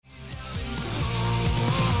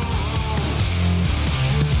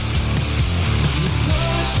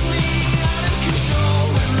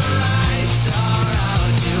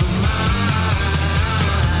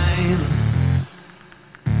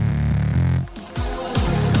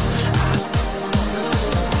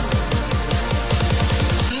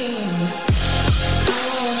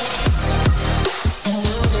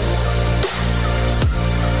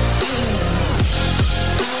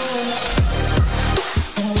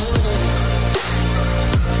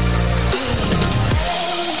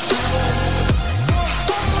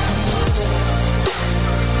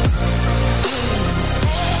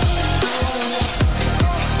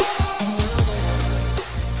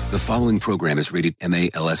following program is rated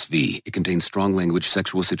MA-LSV. It contains strong language,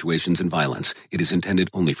 sexual situations, and violence. It is intended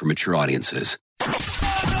only for mature audiences.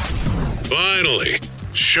 Finally,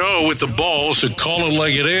 show with the balls to call it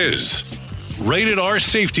like it is. Rated R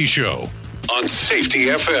Safety Show on Safety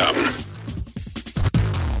FM.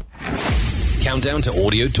 Countdown to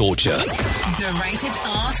audio torture. The Rated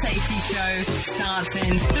R Safety Show starts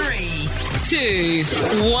in 3, 2,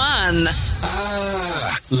 1.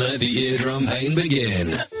 Let the eardrum pain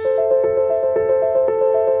begin.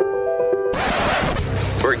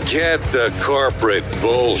 Forget the corporate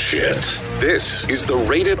bullshit. This is the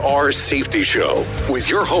Rated R Safety Show with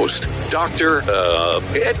your host, Dr.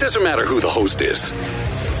 It doesn't matter who the host is.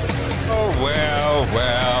 Oh, well,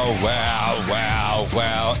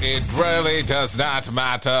 it really does not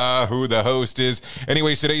matter who the host is.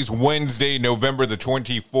 Anyways, today's Wednesday, November the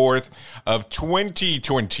 24th of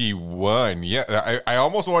 2021. Yeah, I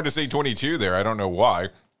almost wanted to say 22 there. I don't know why.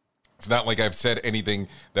 It's not like I've said anything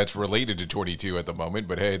that's related to 22 at the moment,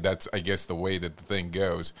 but hey, that's, I guess, the way that the thing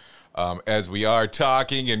goes. As we are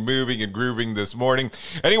talking and moving and grooving this morning.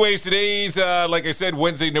 Anyways, today's, like I said,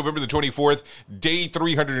 Wednesday, November the 24th, day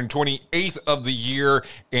 328th of the year,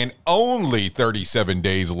 and only 37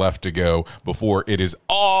 days left to go before it is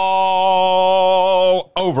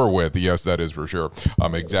all over with. Yes, that is for sure.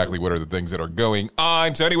 Exactly what are the things that are going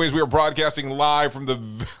on. So anyways, we are broadcasting live from the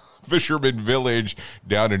Fisherman Village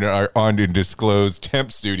down in our undisclosed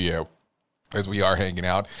temp studio, as we are hanging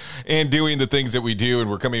out and doing the things that we do, and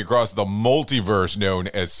we're coming across the multiverse known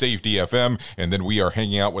as Safety FM, and then we are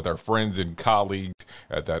hanging out with our friends and colleagues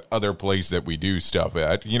at that other place that we do stuff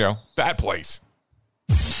at, you know, that place.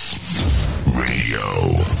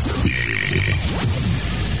 Radio.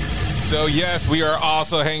 So yes, we are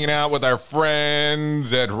also hanging out with our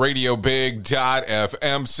friends at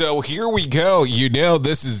RadioBig.fm. So here we go. You know,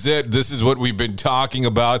 this is it. This is what we've been talking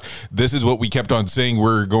about. This is what we kept on saying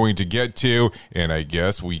we're going to get to. And I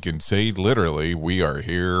guess we can say literally, we are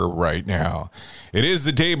here right now. It is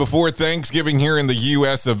the day before Thanksgiving here in the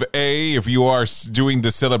US of A. If you are doing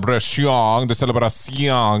the celebration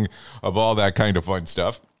of all that kind of fun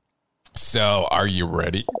stuff. So are you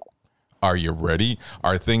ready? Are you ready?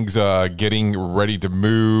 Are things getting ready to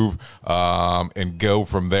move and go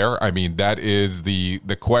from there? I mean, that is the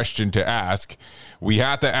question to ask. We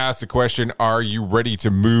have to ask the question, are you ready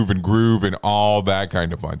to move and groove and all that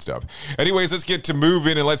kind of fun stuff? Anyways, let's get to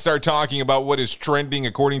moving and let's start talking about what is trending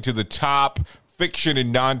according to the top fiction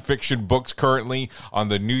and nonfiction books currently on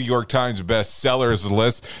the New York Times bestsellers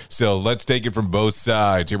list. So let's take it from both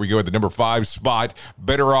sides. Here we go at the number 5 spot.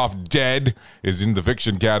 Better Off Dead is in the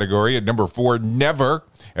fiction category. At number 4, Never.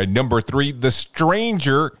 At number 3, The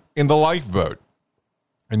Stranger in the Lifeboat.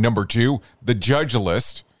 At number 2, The Judge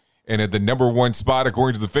List. And at the number 1 spot,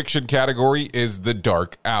 according to the fiction category, is The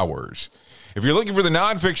Dark Hours. If you're looking for the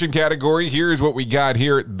nonfiction category, here's what we got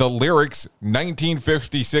here. The Lyrics,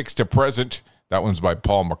 1956 to present. That one's by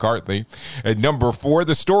Paul McCartney. At number 4,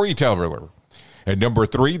 The Storyteller. At number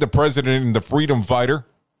 3, The President and the Freedom Fighter.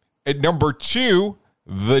 At number 2,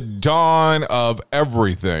 The Dawn of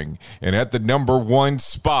Everything. And at the number 1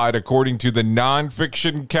 spot, according to the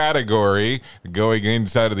nonfiction category, going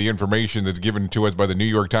inside of the information that's given to us by the New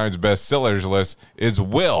York Times bestsellers list, is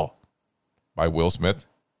Will by Will Smith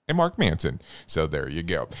and Mark Manson. So there you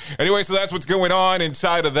go. Anyway, so that's what's going on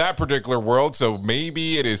inside of that particular world. So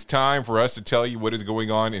maybe it is time for us to tell you what is going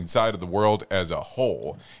on inside of the world as a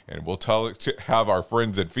whole. And we'll have our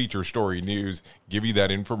friends at Feature Story News give you that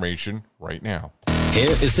information right now. Here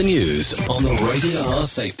is the news on the Rated R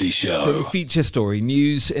Safety Show. From Feature Story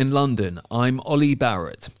News in London, I'm Ollie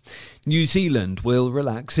Barrett. New Zealand will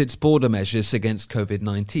relax its border measures against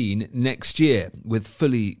COVID-19 next year, with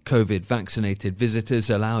fully COVID-vaccinated visitors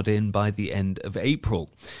allowed in by the end of April.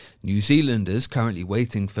 New Zealanders currently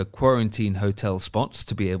waiting for quarantine hotel spots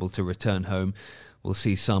to be able to return home will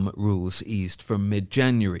see some rules eased from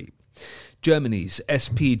mid-January. Germany's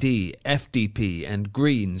SPD, FDP and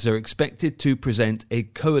Greens are expected to present a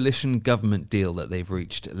coalition government deal that they've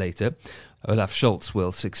reached later. Olaf Scholz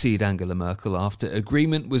will succeed Angela Merkel after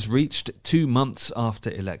agreement was reached 2 months after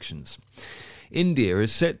elections. India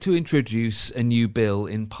is set to introduce a new bill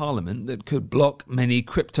in Parliament that could block many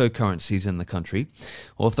cryptocurrencies in the country.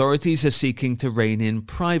 Authorities are seeking to rein in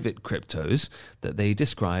private cryptos that they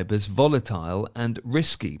describe as volatile and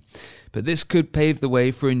risky. But this could pave the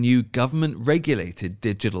way for a new government-regulated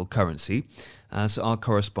digital currency, as our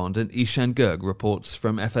correspondent Ishan Girg reports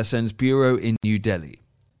from FSN's bureau in New Delhi.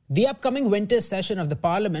 The upcoming winter session of the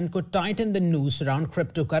parliament could tighten the noose around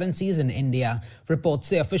cryptocurrencies in India. Reports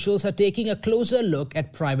say officials are taking a closer look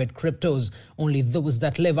at private cryptos. Only those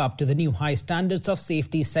that live up to the new high standards of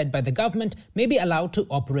safety set by the government may be allowed to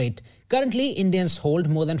operate. Currently, Indians hold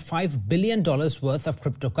more than $5 billion worth of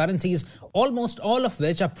cryptocurrencies, almost all of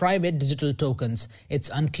which are private digital tokens. It's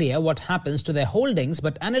unclear what happens to their holdings,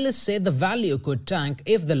 but analysts say the value could tank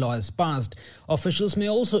if the law is passed. Officials may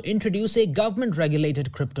also introduce a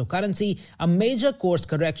government-regulated cryptocurrency, a major course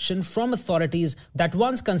correction from authorities that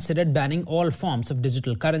once considered banning all forms of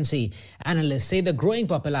digital currency. Analysts say the growing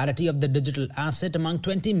popularity of the digital asset among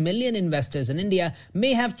 20 million investors in India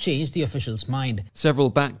may have changed the officials' mind.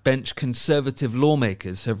 Several backbench Conservative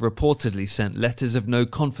lawmakers have reportedly sent letters of no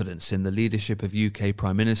confidence in the leadership of UK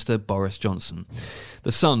Prime Minister Boris Johnson.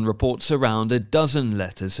 The Sun reports around a dozen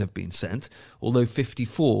letters have been sent, although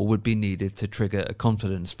 54 would be needed to trigger a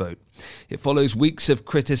confidence vote. It follows weeks of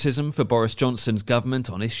criticism for Boris Johnson's government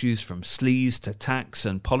on issues from sleaze to tax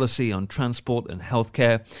and policy on transport and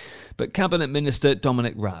healthcare. But Cabinet Minister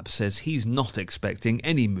Dominic Raab says he's not expecting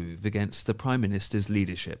any move against the Prime Minister's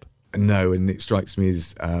leadership. No, and it strikes me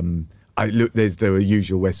as there's the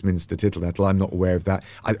usual Westminster tittle-tattle. I'm not aware of that.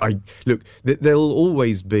 There'll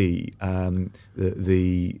always be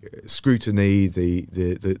the scrutiny,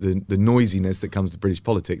 the noisiness that comes to British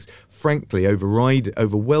politics. Frankly,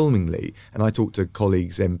 overwhelmingly, and I talk to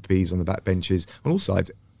colleagues, MPs on the backbenches on all sides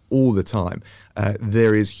all the time.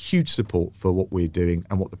 There is huge support for what we're doing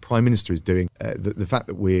and what the Prime Minister is doing. The fact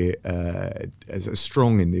that we're as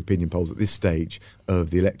strong in the opinion polls at this stage of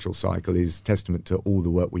the electoral cycle is testament to all the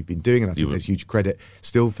work we've been doing, and I think there's huge credit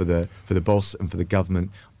still for the boss and for the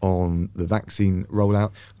government on the vaccine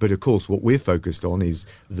rollout. But of course, what we're focused on is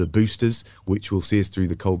the boosters, which will see us through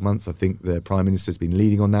the cold months. I think the Prime Minister's been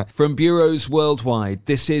leading on that. From bureaus worldwide,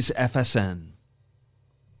 this is FSN.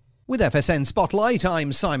 With FSN Spotlight,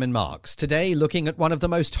 I'm Simon Marks. Today, looking at one of the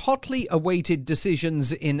most hotly awaited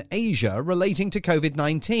decisions in Asia relating to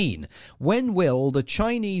COVID-19. When will the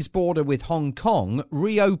Chinese border with Hong Kong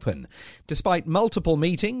reopen? Despite multiple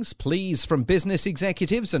meetings, pleas from business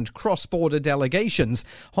executives and cross-border delegations,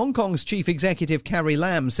 Hong Kong's Chief Executive Carrie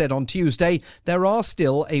Lam said on Tuesday there are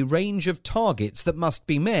still a range of targets that must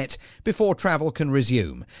be met before travel can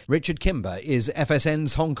resume. Richard Kimber is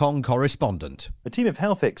FSN's Hong Kong correspondent. A team of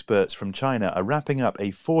health experts from China are wrapping up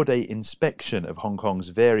a 4-day inspection of Hong Kong's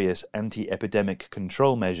various anti-epidemic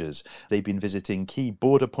control measures. They've been visiting key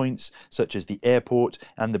border points such as the airport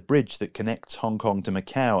and the bridge that connects Hong Kong to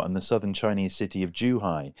Macau and the southern Chinese city of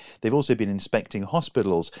Zhuhai. They've also been inspecting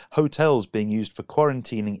hospitals, hotels being used for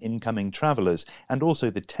quarantining incoming travellers, and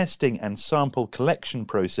also the testing and sample collection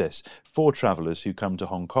process for travellers who come to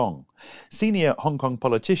Hong Kong. Senior Hong Kong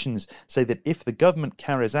politicians say that if the government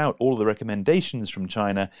carries out all the recommendations from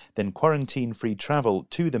China, then quarantine-free travel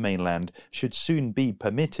to the mainland should soon be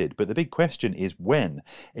permitted. But the big question is when.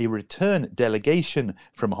 A return delegation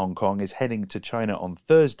from Hong Kong is heading to China on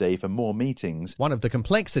Thursday for more meetings. One of the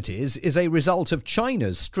complexities is a result of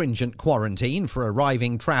China's stringent quarantine for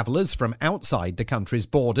arriving travellers from outside the country's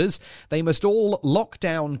borders. They must all lock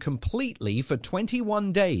down completely for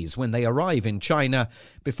 21 days when they arrive in China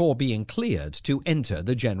before being cleared to enter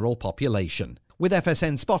the general population. With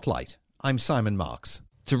FSN Spotlight, I'm Simon Marks.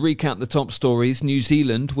 To recap the top stories, New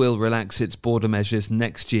Zealand will relax its border measures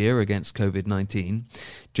next year against COVID-19.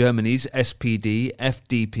 Germany's SPD,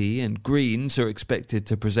 FDP and Greens are expected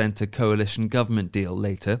to present a coalition government deal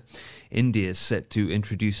later. India's set to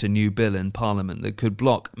introduce a new bill in Parliament that could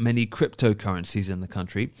block many cryptocurrencies in the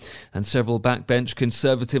country. And several backbench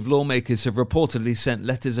Conservative lawmakers have reportedly sent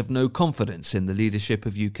letters of no confidence in the leadership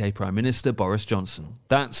of UK Prime Minister Boris Johnson.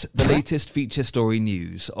 That's the latest feature story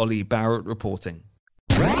news. Ollie Barrett reporting.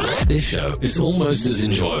 This show is almost as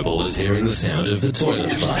enjoyable as hearing the sound of the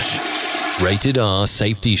toilet flush. Rated R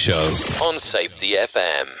Safety Show on Safety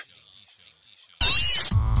FM.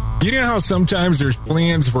 You know how sometimes there's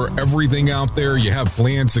plans for everything out there? You have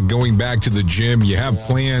plans of going back to the gym. You have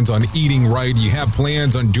plans on eating right. You have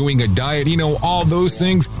plans on doing a diet. You know, all those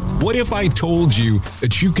things. What if I told you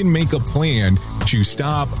that you can make a plan to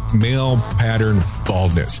stop male pattern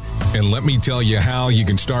baldness? And let me tell you how you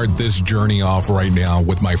can start this journey off right now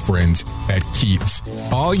with my friends at Keeps.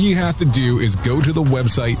 All you have to do is go to the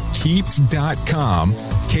website keeps.com,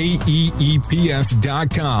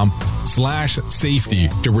 KEEPS.com/safety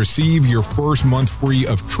to receive your first month free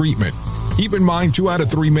of treatment. Keep in mind, 2 out of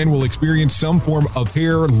 3 men will experience some form of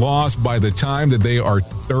hair loss by the time that they are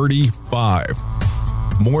 35.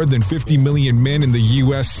 More than 50 million men in the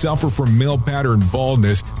U.S. suffer from male pattern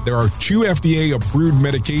baldness. There are 2 FDA-approved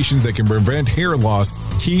medications that can prevent hair loss.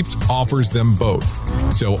 Keeps offers them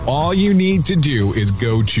both. So all you need to do is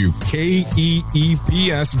go to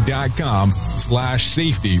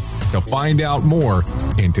keeps.com/safety to find out more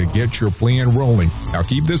and to get your plan rolling. Now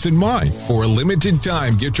keep this in mind. For a limited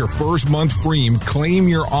time, get your first month free and claim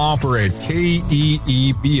your offer at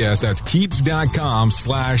KEEPS. That's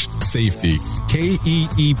keeps.com/safety.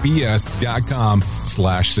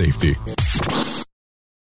 KEEPS.com/safety.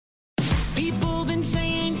 People been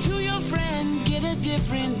saying to your friend, get a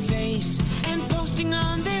different face, and posting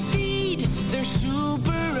on their feed, they're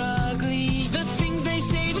super ugly. The things they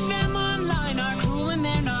say to them online are cruel and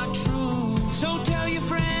they're not true. So tell your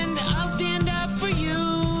friend, I'll stand up for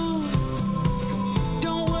you.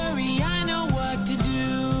 Don't worry, I know what to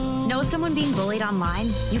do. Know someone being bullied online?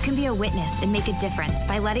 You can be a witness and make a difference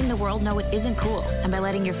by letting the world know it isn't cool and by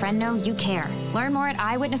letting your friend know you care. Learn more at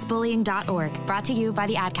eyewitnessbullying.org. Brought to you by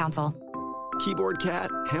the Ad Council. Keyboard Cat,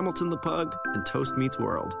 Hamilton the Pug, and Toast Meets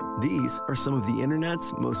World. These are some of the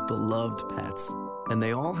internet's most beloved pets. And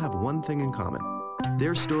they all have one thing in common.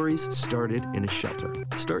 Their stories started in a shelter.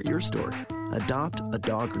 Start your story. Adopt a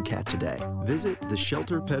dog or cat today. Visit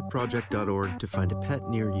theshelterpetproject.org to find a pet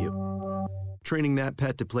near you. Training that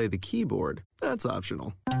pet to play the keyboard, that's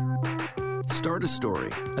optional. Start a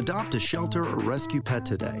story. Adopt a shelter or rescue pet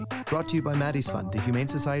today. Brought to you by Maddie's Fund, the Humane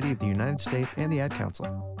Society of the United States, and the Ad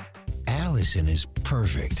Council. Allison is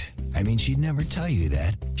perfect. I mean, she'd never tell you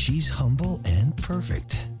that. She's humble and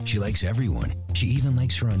perfect. She likes everyone. She even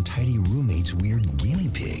likes her untidy roommate's weird guinea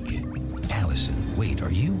pig. Allison, wait,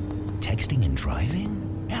 are you texting and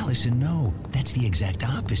driving? Allison, no. That's the exact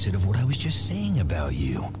opposite of what I was just saying about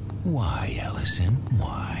you. Why, Allison?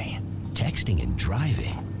 Why? Texting and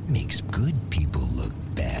driving makes good people look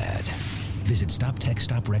bad. Visit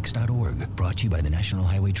StopTextStopWrecks.org. Brought to you by the National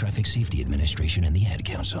Highway Traffic Safety Administration and the Ad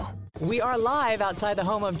Council. We are live outside the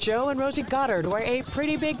home of Joe and Rosie Goddard, where a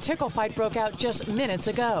pretty big tickle fight broke out just minutes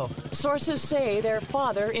ago. Sources say their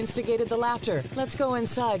father instigated the laughter. Let's go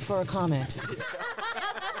inside for a comment.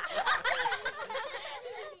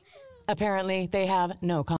 Apparently, they have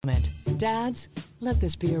no comment. Dads, let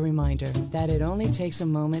this be a reminder that it only takes a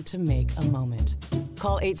moment to make a moment.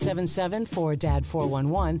 Call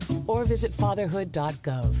 877-4DAD-411 or visit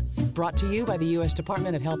fatherhood.gov. Brought to you by the U.S.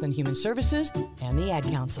 Department of Health and Human Services and the Ad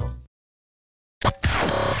Council.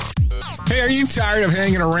 Hey, are you tired of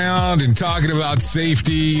hanging around and talking about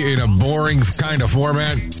safety in a boring kind of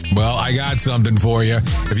format? Well, I got something for you.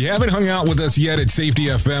 If you haven't hung out with us yet at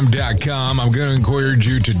safetyfm.com, I'm going to encourage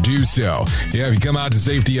you to do so. Yeah, if you come out to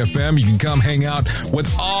Safety FM, you can come hang out with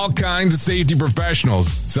all kinds of safety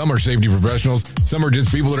professionals. Some are safety professionals, some are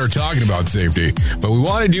just people that are talking about safety. But we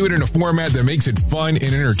want to do it in a format that makes it fun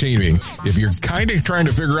and entertaining. If you're kind of trying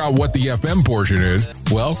to figure out what the FM portion is,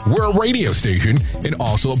 well, we're a radio station and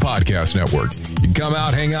also a podcast network. You can come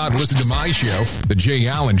out, hang out, and listen to my show, The Jay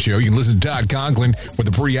Allen Show. You can listen to Todd Conklin with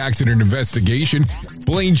the pre-accident investigation,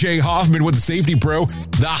 Blaine J. Hoffman with the Safety Pro,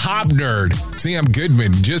 The Hop Nerd, Sam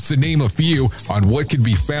Goodman, just to name a few on what could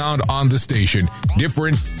be found on the station.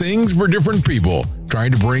 Different things for different people,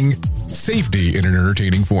 trying to bring safety in an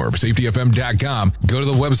entertaining form. SafetyFM.com. Go to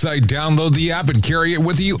the website, download the app, and carry it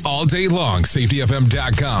with you all day long.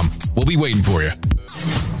 SafetyFM.com. We'll be waiting for you.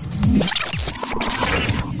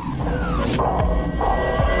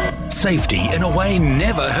 Safety in a way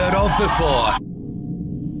never heard of before.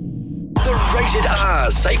 The Rated R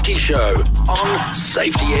Safety Show on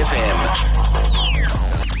Safety FM.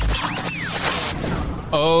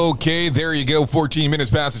 Okay, there you go. 14 minutes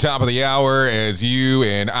past the top of the hour as you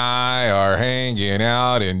and I are hanging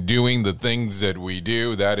out and doing the things that we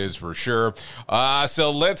do. That is for sure.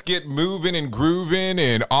 So let's get moving and grooving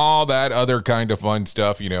and all that other kind of fun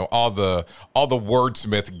stuff. You know, all the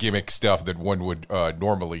wordsmith gimmick stuff that one would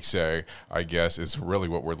normally say, I guess, is really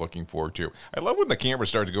what we're looking forward to. I love when the camera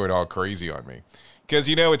starts going all crazy on me, because,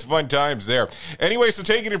 you know, it's fun times there. Anyway, so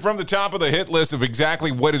taking it from the top of the hit list of exactly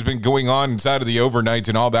what has been going on inside of the overnights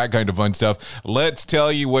and all that kind of fun stuff, let's tell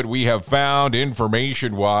you what we have found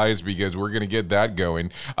information-wise, because we're going to get that going.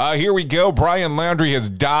 Here we go. Brian Laundrie has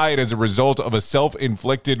died as a result of a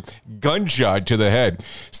self-inflicted gunshot to the head.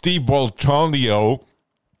 Steve Boltonio,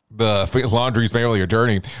 the Laundrie's family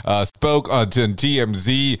attorney, spoke on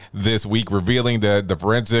TMZ this week, revealing that the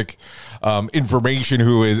forensic information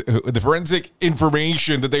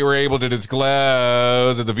that they were able to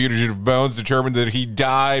disclose at the Fugitive Bones determined that he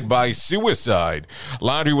died by suicide.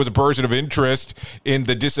 Laundrie was a person of interest in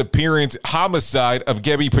the disappearance homicide of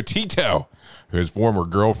Gabby Petito. his former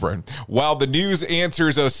girlfriend. While the news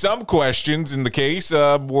answers some questions in the case,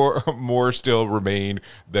 more still remain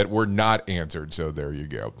that were not answered. So there you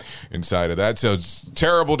go inside of that. So it's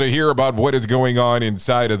terrible to hear about what is going on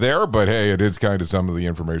inside of there, but hey, it is kind of some of the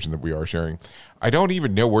information that we are sharing. I don't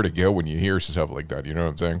even know where to go when you hear stuff like that. You know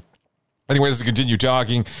what I'm saying? Anyways, to continue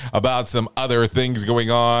talking about some other things going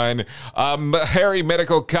on, Harry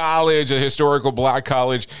Medical College, a historical black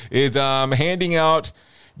college, is handing out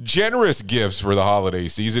generous gifts for the holiday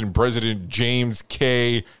season. President James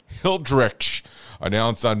K. Hildrich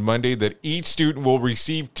announced on Monday that each student will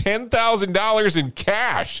receive $10,000 in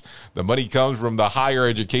cash. The money comes from the Higher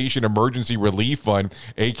Education Emergency Relief Fund,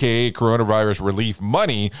 aka Coronavirus Relief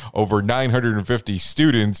Money. Over 950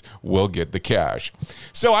 students will get the cash.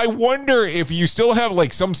 So I wonder if you still have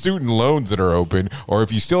like some student loans that are open, or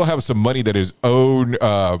if you still have some money that is owed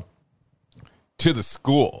to the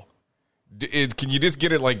school. Can you just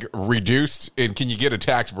get it like reduced, and can you get a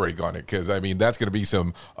tax break on it? Because I mean, that's going to be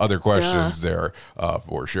some other questions there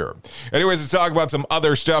for sure. Anyways, let's talk about some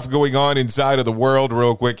other stuff going on inside of the world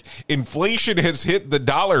real quick. Inflation has hit the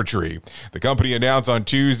Dollar Tree. The company announced on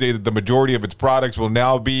Tuesday that the majority of its products will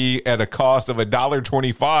now be at a cost of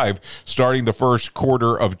 $1.25 starting the first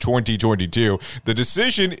quarter of 2022. The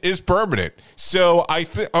decision is permanent. So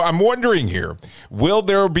I'm wondering here, will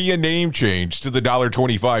there be a name change to the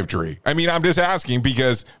 $1.25 tree? I mean, I'm just asking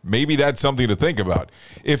because maybe that's something to think about.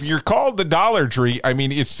 If you're called the Dollar Tree, I mean,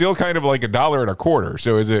 it's still kind of like $1.25.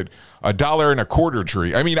 So is it $1.25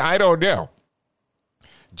 tree? I mean, I don't know.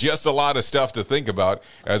 Just a lot of stuff to think about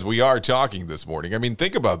as we are talking this morning. I mean,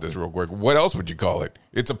 think about this real quick. What else would you call it?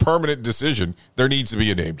 It's a permanent decision. There needs to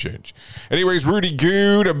be a name change. Anyways, Rudy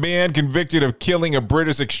Good, a man convicted of killing a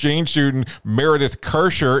British exchange student, Meredith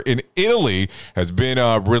Kirscher, in Italy, has been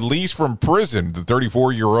released from prison. The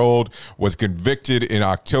 34-year-old was convicted in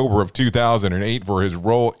October of 2008 for his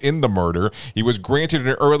role in the murder. He was granted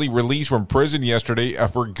an early release from prison yesterday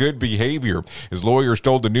for good behavior. His lawyers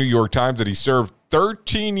told the New York Times that he served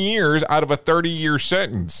 13 years out of a 30-year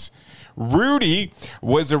sentence. Rudy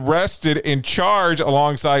was arrested and charged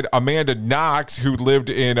alongside Amanda Knox, who lived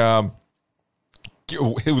with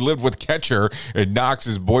Ketcher and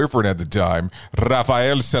Knox's boyfriend at the time,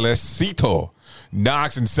 Rafael Celecito.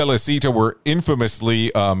 Knox and Celecito were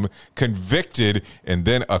infamously convicted and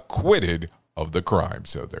then acquitted of the crime.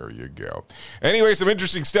 So there you go. Anyway, some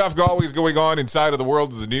interesting stuff always going on inside of the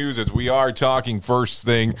world of the news as we are talking first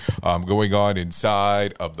thing going on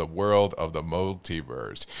inside of the world of the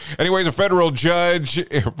multiverse. Anyways, a federal judge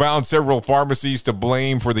found several pharmacies to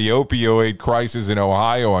blame for the opioid crisis in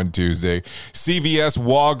Ohio on Tuesday. CVS,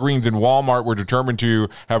 Walgreens, and Walmart were determined to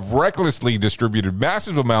have recklessly distributed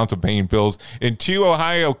massive amounts of pain pills in 2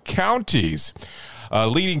 Ohio counties.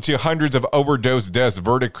 Leading to hundreds of overdose deaths. The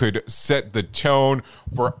verdict could set the tone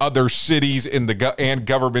for other cities and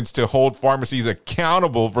governments to hold pharmacies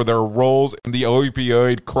accountable for their roles in the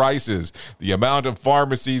opioid crisis. The amount of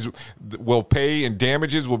pharmacies will pay and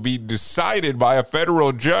damages will be decided by a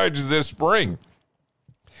federal judge this spring.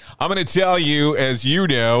 I'm going to tell you, as you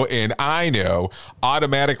know, and I know,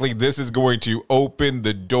 automatically this is going to open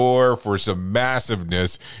the door for some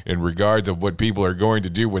massiveness in regards of what people are going to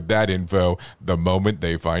do with that info the moment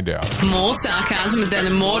they find out. More sarcasm than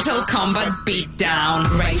a Mortal Kombat beatdown.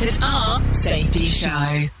 Rated R Safety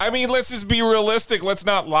Show. I mean, let's just be realistic. Let's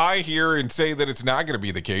not lie here and say that it's not going to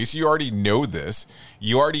be the case. You already know this.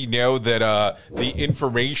 You already know that the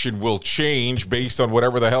information will change based on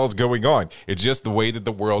whatever the hell is going on. It's just the way that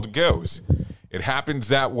the world goes. It happens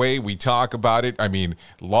that way. We talk about it. I mean,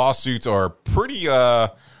 lawsuits are pretty a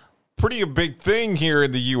big thing here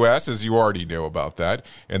in the U.S., as you already know about that.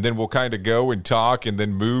 And then we'll kind of go and talk and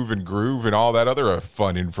then move and groove and all that other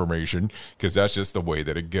fun information, because that's just the way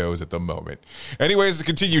that it goes at the moment. Anyways, to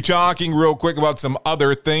continue talking real quick about some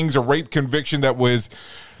other things, a rape conviction that was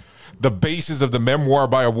the basis of the memoir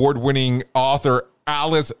by award-winning author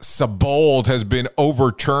Alice Sebold has been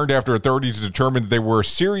overturned after authorities determined that there were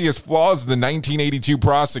serious flaws in the 1982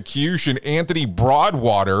 prosecution. Anthony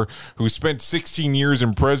Broadwater, who spent 16 years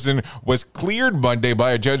in prison, was cleared Monday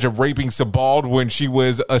by a judge of raping Sebold when she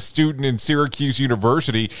was a student in Syracuse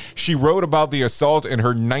University. She wrote about the assault in her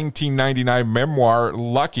 1999 memoir,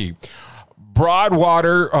 Lucky.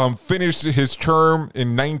 Broadwater finished his term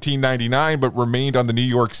in 1999, but remained on the New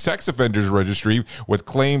York Sex Offenders Registry with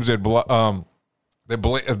claims that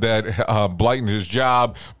blighted his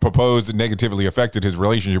job, proposed negatively affected his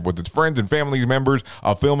relationship with his friends and family members.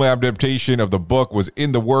 A film adaptation of the book was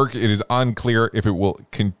in the work. It is unclear if it will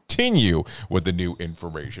continue with the new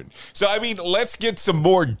information. So, I mean, let's get some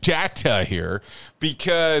more data here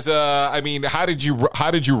because, I mean, how did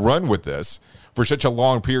you run with this for such a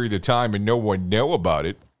long period of time and no one know about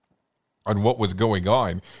it? On what was going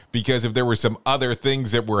on, because if there were some other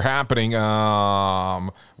things that were happening,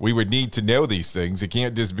 we would need to know these things. It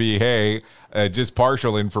can't just be, hey, just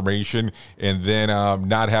partial information and then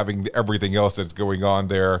not having everything else that's going on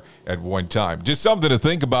there at one time. Just something to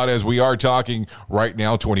think about as we are talking right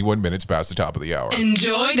now, 21 minutes past the top of the hour.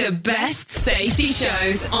 Enjoy the best safety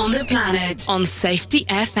shows on the planet on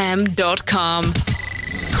safetyfm.com.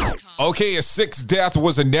 Okay, a sixth death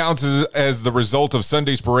was announced as the result of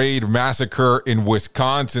Sunday's parade massacre in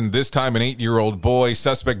Wisconsin. This time, an 8-year-old boy.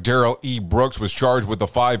 Suspect Darrell E. Brooks was charged with the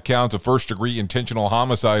 5 counts of first-degree intentional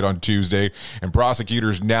homicide on Tuesday, and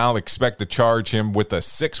prosecutors now expect to charge him with a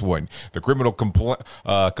 6th one. The criminal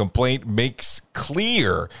complaint makes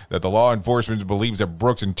clear that the law enforcement believes that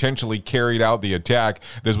Brooks intentionally carried out the attack.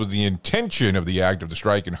 This was the intention of the act of the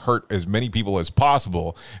strike and hurt as many people as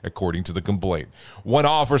possible, according to the complaint. One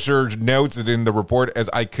officer notes that in the report, as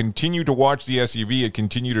I continue to watch the SUV, it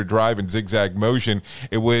continued to drive in zigzag motion.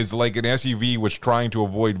 It was like an SUV was trying to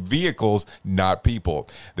avoid vehicles, not people.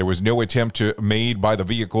 There was no attempt made by the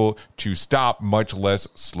vehicle to stop, much less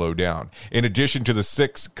slow down. In addition to the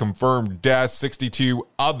 6 confirmed deaths, 62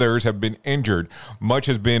 others have been injured. Much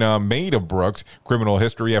has been made of Brooks' criminal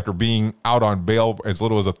history after being out on bail as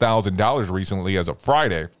little as $1,000 recently as of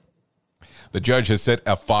Friday. The judge has set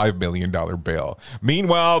a $5 million bail.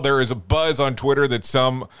 Meanwhile, there is a buzz on Twitter that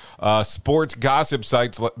some sports gossip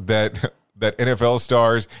sites that NFL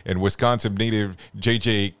stars and Wisconsin native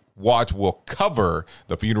J.J. Watt will cover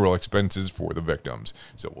the funeral expenses for the victims.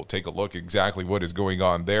 So we'll take a look exactly what is going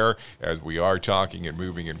on there as we are talking and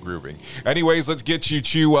moving and grooving. Anyways, let's get you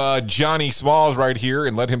to Johnny Smalls right here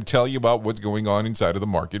and let him tell you about what's going on inside of the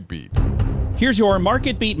Market Beat. Here's your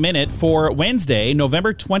Market Beat Minute for Wednesday,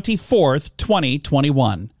 November 24th,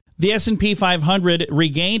 2021. The S&P 500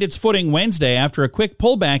 regained its footing Wednesday after a quick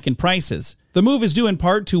pullback in prices. The move is due in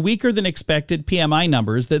part to weaker than expected PMI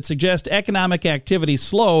numbers that suggest economic activity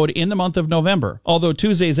slowed in the month of November. Although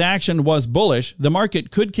Tuesday's action was bullish, the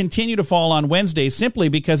market could continue to fall on Wednesday simply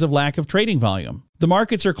because of lack of trading volume. The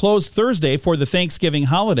markets are closed Thursday for the Thanksgiving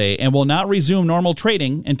holiday and will not resume normal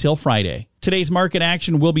trading until Friday. Today's market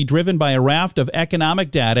action will be driven by a raft of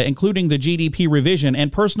economic data, including the GDP revision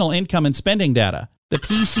and personal income and spending data. The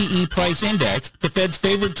PCE Price Index, the Fed's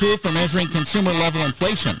favorite tool for measuring consumer-level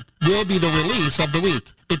inflation, will be the release of the week.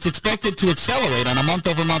 It's expected to accelerate on a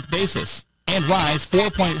month-over-month basis and rise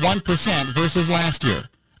 4.1% versus last year.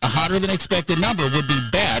 A hotter-than-expected number would be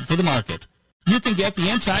bad for the market. You can get the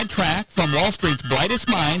inside track from Wall Street's brightest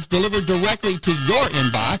minds delivered directly to your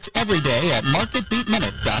inbox every day at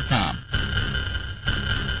MarketBeatMinute.com.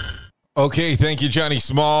 Okay, thank you, Johnny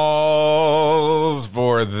Smalls,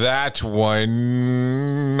 for that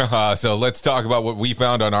one. So let's talk about what we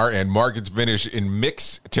found on our end. Markets finished in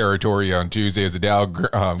mixed territory on Tuesday as the Dow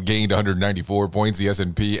gained 194 points. The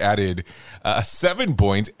S&P added 7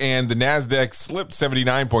 points, and the NASDAQ slipped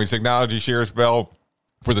 79 points. Technology shares fell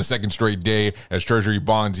for the second straight day as Treasury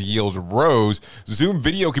bonds yields rose. Zoom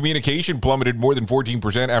video communication plummeted more than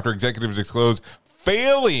 14% after executives disclosed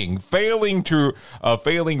failing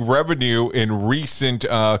revenue in recent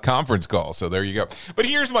conference calls. So there you go. But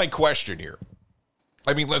here's my question here.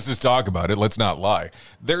 I mean, let's just talk about it. Let's not lie.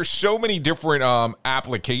 There's so many different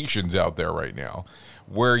applications out there right now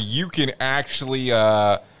where you can actually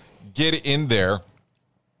get in there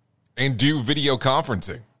and do video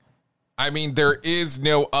conferencing. I mean, there is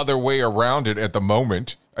no other way around it at the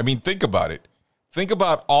moment. I mean, think about it. Think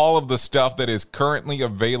about all of the stuff that is currently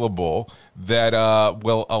available that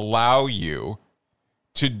will allow you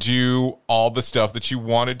to do all the stuff that you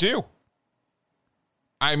want to do.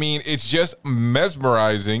 I mean, it's just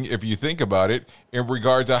mesmerizing if you think about it in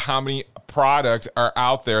regards to how many products are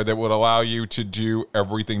out there that would allow you to do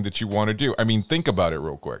everything that you want to do. I mean, think about it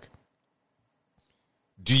real quick.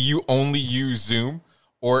 Do you only use Zoom,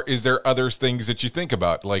 or is there other things that you think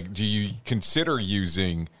about? Like, do you consider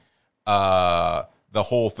using the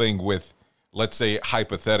whole thing with, let's say,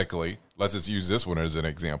 hypothetically, let's just use this one as an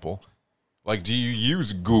example. Like, do you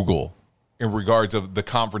use Google in regards of the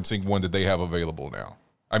conferencing one that they have available now?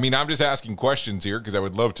 I mean, I'm just asking questions here because I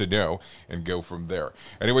would love to know and go from there.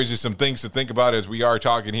 Anyways, just some things to think about as we are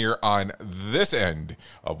talking here on this end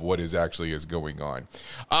of what is going on.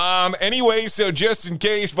 Anyway, so just in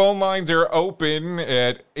case, phone lines are open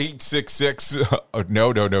at 866.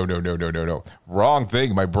 No. Wrong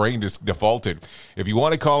thing. My brain just defaulted. If you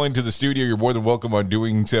want to call into the studio, you're more than welcome on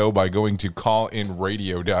doing so by going to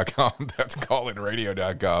callinradio.com. That's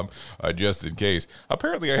callinradio.com, just in case.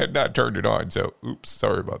 Apparently, I had not turned it on, so oops,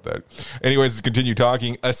 sorry about that. Anyways, let's continue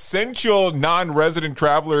talking. Essential non-resident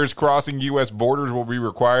travelers crossing U.S. borders will be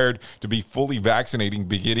required to be fully vaccinated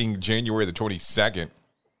beginning January the 22nd.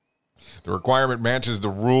 The requirement matches the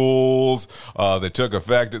rules that took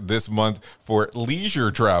effect this month for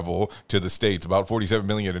leisure travel to the States. About 47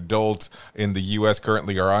 million adults in the U.S.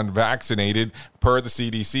 currently are unvaccinated, per the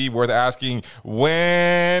CDC. Worth asking,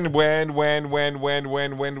 when does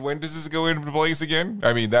this go into place again?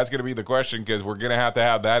 I mean, that's going to be the question, because we're going to have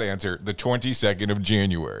that answer the 22nd of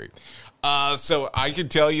January. So I can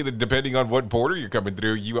tell you that depending on what border you're coming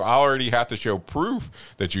through, you already have to show proof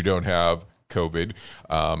that you don't have COVID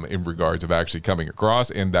in regards of actually coming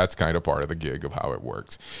across, and that's kind of part of the gig of how it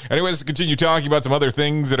works. Anyways, let's continue talking about some other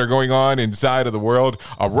things that are going on inside of the world.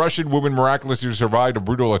 A Russian woman miraculously survived a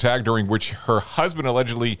brutal attack during which her husband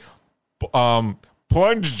allegedly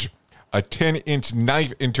plunged a 10-inch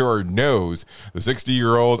knife into her nose. The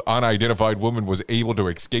 60-year-old unidentified woman was able to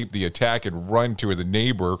escape the attack and run to the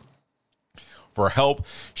neighbor for help.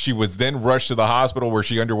 She was then rushed to the hospital, where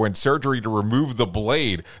she underwent surgery to remove the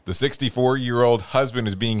blade. The 64-year-old husband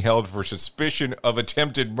is being held for suspicion of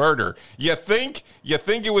attempted murder. You think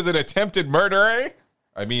it was an attempted murder, eh?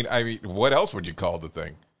 I mean, what else would you call the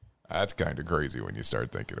thing? That's kind of crazy when you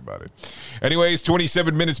start thinking about it. Anyways,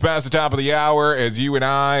 27 minutes past the top of the hour as you and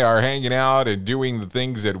I are hanging out and doing the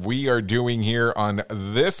things that we are doing here on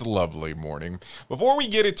this lovely morning. Before we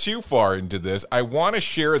get it too far into this, I want to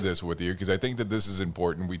share this with you because I think that this is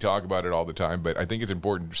important. We talk about it all the time, but I think it's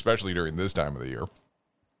important, especially during this time of the year.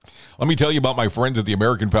 Let me tell you about my friends at the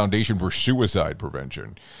American Foundation for Suicide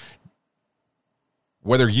Prevention.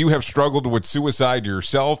 Whether you have struggled with suicide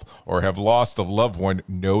yourself or have lost a loved one,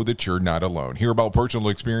 know that you're not alone. Hear about personal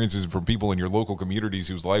experiences from people in your local communities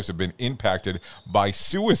whose lives have been impacted by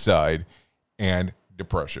suicide and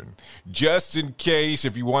depression. Just in case,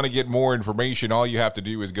 if you want to get more information, all you have to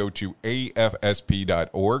do is go to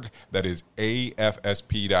afsp.org. That is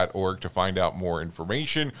afsp.org to find out more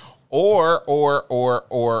information. Or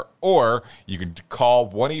you can call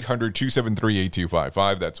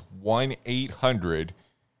 1-800-273-8255. That's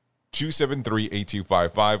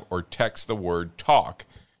 1-800-273-8255, or text the word TALK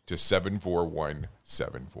to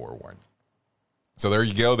 741-741. So there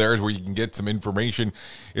you go. There's where you can get some information.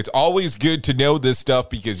 It's always good to know this stuff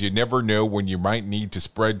because you never know when you might need to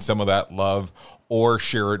spread some of that love or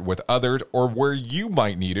share it with others, or where you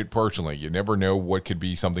might need it personally. You never know what could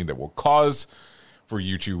be something that will cause for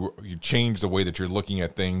you to change the way that you're looking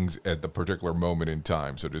at things at the particular moment in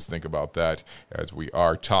time. So just think about that as we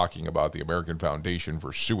are talking about the American Foundation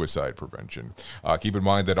for Suicide Prevention. Keep in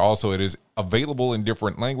mind that also it is available in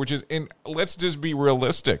different languages. And let's just be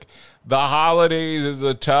realistic. The holidays is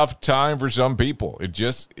a tough time for some people. It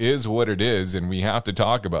just is what it is, and we have to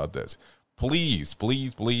talk about this. Please,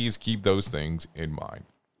 please, please keep those things in mind.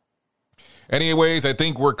 Anyways, I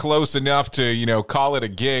think we're close enough to, call it a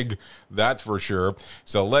gig, that's for sure.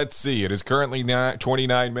 So let's see. It is currently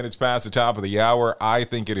 29 minutes past the top of the hour. I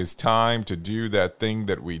think it is time to do that thing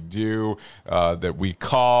that we do, that we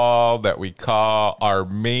call our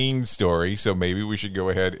main story. So maybe we should go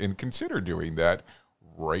ahead and consider doing that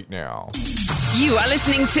right now. You are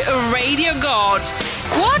listening to a radio god.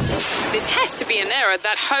 What? This has to be an error.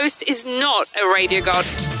 That host is not a radio god.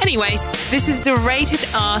 Anyways, this is the Rated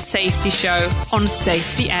R Safety Show on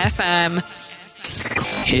Safety FM.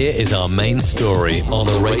 Here is our main story on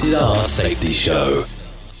the Rated R Safety Show.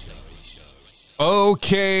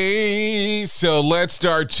 Okay, so let's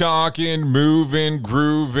start talking, moving,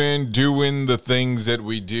 grooving, doing the things that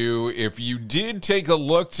we do. If you did take a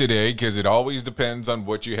look today, because it always depends on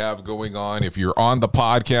what you have going on. If you're on the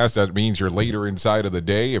podcast, that means you're later inside of the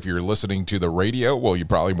day. If you're listening to the radio, well, you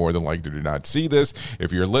probably more than likely do not see this.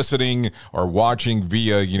 If you're listening or watching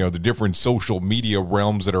via, the different social media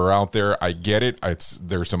realms that are out there, I get it.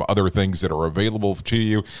 There's some other things that are available to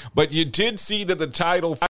you. But you did see that the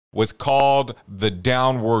title was called The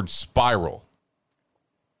Downward Spiral.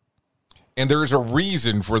 And there's a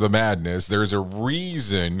reason for the madness. There's a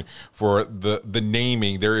reason for the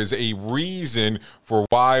naming. There is a reason for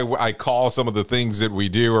why I call some of the things that we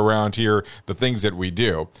do around here the things that we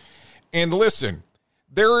do. And listen,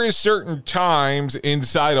 there is certain times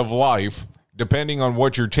inside of life, depending on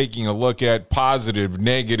what you're taking a look at, positive,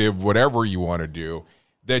 negative, whatever you want to do,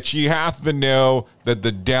 that you have to know that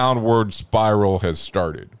the downward spiral has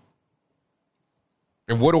started.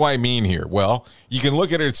 And what do I mean here? Well, you can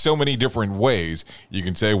look at it so many different ways. You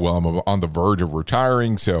can say, well, I'm on the verge of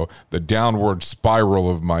retiring, so the downward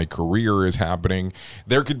spiral of my career is happening.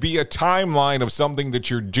 There could be a timeline of something that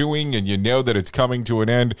you're doing and you know that it's coming to an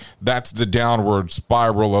end. That's the downward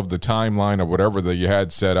spiral of the timeline of whatever that you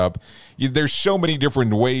had set up. There's so many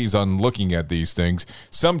different ways on looking at these things.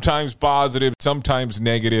 Sometimes positive, sometimes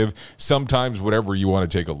negative, sometimes whatever you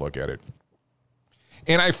want to take a look at it.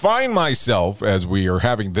 And I find myself, as we are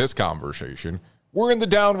having this conversation, we're in the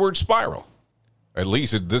downward spiral, at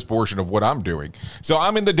least at this portion of what I'm doing. So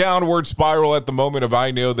I'm in the downward spiral at the moment of I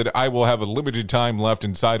know that I will have a limited time left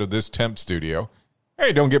inside of this temp studio.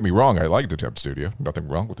 Hey, don't get me wrong. I like the temp studio. Nothing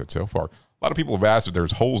wrong with it so far. A lot of people have asked if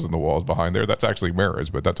there's holes in the walls behind there. That's actually Mara's,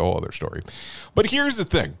 but that's a whole other story. But here's the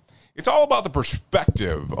thing. It's all about the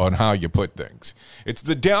perspective on how you put things. It's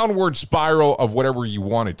the downward spiral of whatever you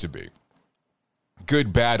want it to be.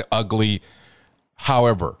 Good, bad, ugly.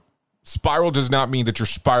 However, spiral does not mean that you're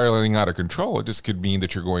spiraling out of control. It just could mean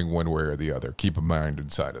that you're going one way or the other. Keep a mind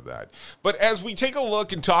inside of that. But as we take a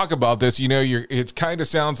look and talk about this, it kind of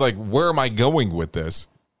sounds like, where am I going with this?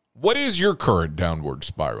 What is your current downward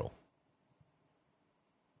spiral?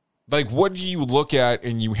 Like, what do you look at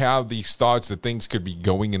and you have these thoughts that things could be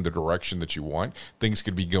going in the direction that you want? Things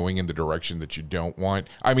could be going in the direction that you don't want.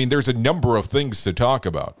 I mean, there's a number of things to talk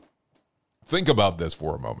about. Think about this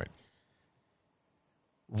for a moment.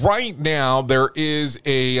 Right now, there is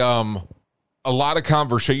a lot of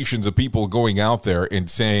conversations of people going out there and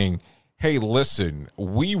saying, hey, listen,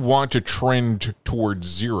 we want to trend towards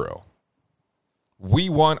zero. We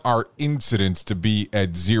want our incidence to be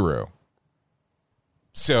at zero.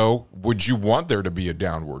 So would you want there to be a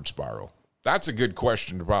downward spiral? That's a good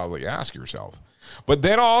question to probably ask yourself. But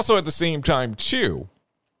then also at the same time, too,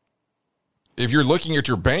 if you're looking at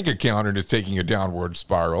your bank account and it's taking a downward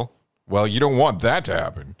spiral, well, you don't want that to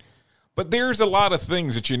happen. But there's a lot of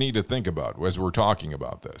things that you need to think about as we're talking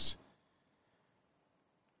about this.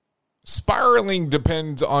 Spiraling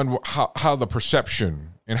depends on how the perception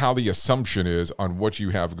and how the assumption is on what you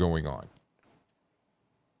have going on.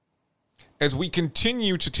 As we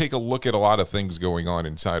continue to take a look at a lot of things going on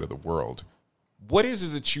inside of the world, what is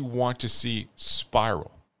it that you want to see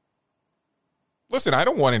spiral? Listen, I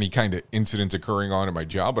don't want any kind of incidents occurring on in my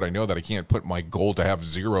job, but I know that I can't put my goal to have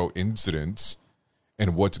zero incidents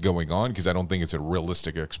in what's going on because I don't think it's a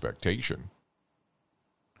realistic expectation.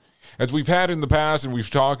 As we've had in the past, and we've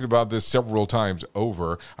talked about this several times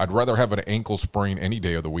over, I'd rather have an ankle sprain any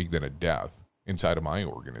day of the week than a death inside of my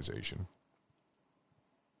organization.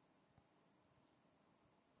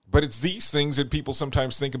 But it's these things that people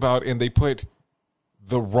sometimes think about and they put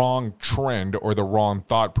the wrong trend or the wrong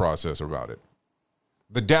thought process about it.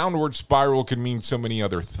 The downward spiral can mean so many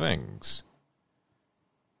other things.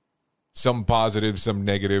 Some positive, some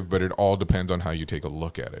negative, but it all depends on how you take a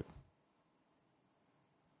look at it.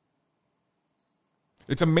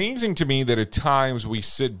 It's amazing to me that at times we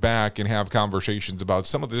sit back and have conversations about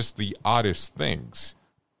some of this, the oddest things.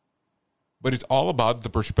 But it's all about the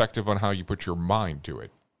perspective on how you put your mind to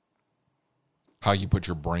it. How you put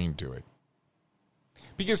your brain to it.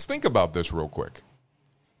 Because think about this real quick.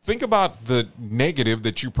 Think about the negative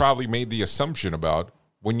that you probably made the assumption about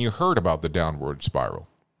when you heard about the downward spiral.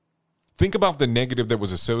 Think about the negative that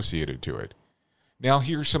was associated to it. Now,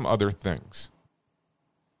 here's some other things.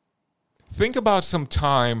 Think about some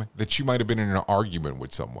time that you might have been in an argument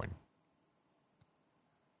with someone.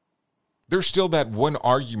 There's still that one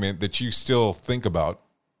argument that you still think about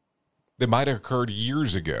that might have occurred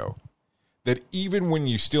years ago, that even when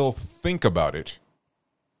you still think about it,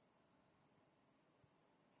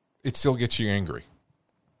 it still gets you angry.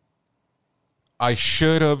 I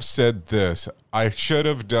should have said this. I should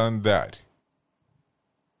have done that.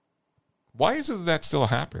 Why is it that still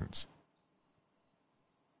happens?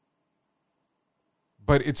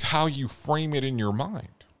 But it's how you frame it in your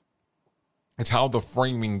mind. It's how the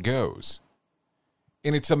framing goes.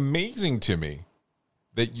 And it's amazing to me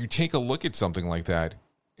that you take a look at something like that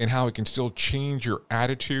and how it can still change your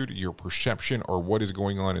attitude, your perception, or what is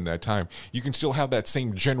going on in that time. You can still have that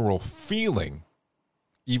same general feeling,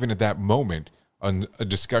 even at that moment, on a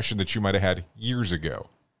discussion that you might have had years ago,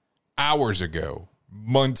 hours ago,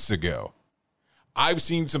 months ago. I've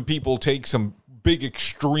seen some people take some big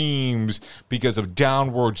extremes because of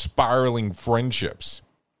downward spiraling friendships.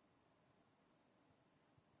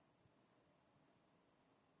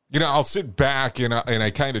 You know, I'll sit back and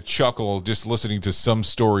I kind of chuckle just listening to some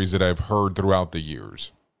stories that I've heard throughout the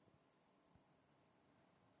years.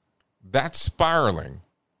 that spiraling,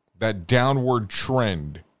 that downward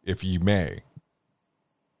trend, if you may,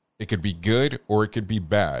 it could be good or it could be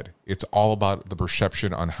bad. It's all about the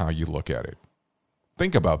perception on how you look at it.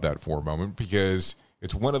 Think about that for a moment, because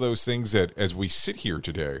it's one of those things that as we sit here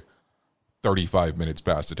today, 35 minutes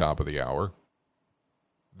past the top of the hour,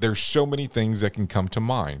 there's so many things that can come to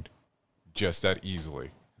mind just that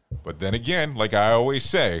easily. But then again, like I always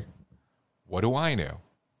say, what do I know?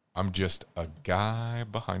 I'm just a guy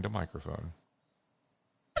behind a microphone.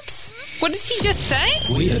 What did he just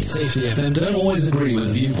say? We at Safety FM don't always agree with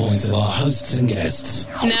the viewpoints of our hosts and guests.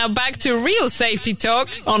 Now back to real safety talk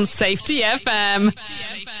on Safety FM.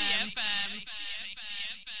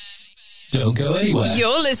 Don't go anywhere.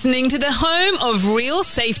 You're listening to the home of real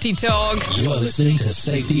safety talk. You are listening to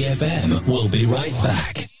Safety FM. We'll be right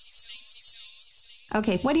back.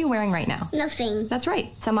 Okay, what are you wearing right now? Nothing. That's right.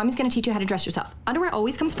 So mommy's going to teach you how to dress yourself. Underwear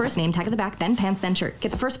always comes first, name tag at the back, then pants, then shirt.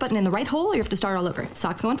 Get the first button in the right hole or you have to start all over.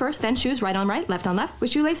 Socks going first, then shoes, right on right, left on left. With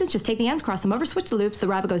shoelaces, just take the ends, cross them over, switch the loops, the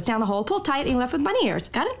rabbit goes down the hole, pull tight, and you're left with bunny ears.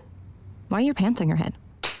 Got it? Why are your pants on your head?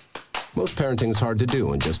 Most parenting is hard to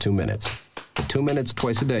do in just 2 minutes. But 2 minutes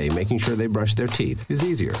twice a day making sure they brush their teeth is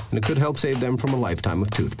easier, and it could help save them from a lifetime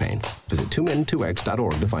of tooth pain. Visit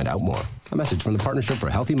 2min2x.org to find out more. A message from the Partnership for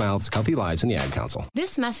Healthy Mouths, Healthy Lives, and the Ad Council.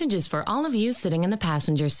 This message is for all of you sitting in the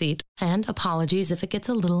passenger seat. And apologies if it gets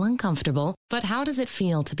a little uncomfortable, but how does it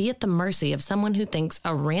feel to be at the mercy of someone who thinks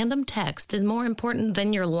a random text is more important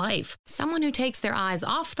than your life? Someone who takes their eyes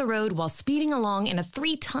off the road while speeding along in a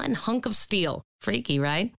 3-ton hunk of steel. Freaky,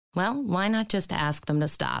 right? Well, why not just ask them to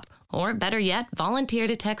stop? Or better yet, volunteer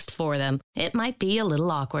to text for them. It might be a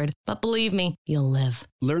little awkward, but believe me, you'll live.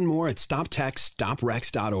 Learn more at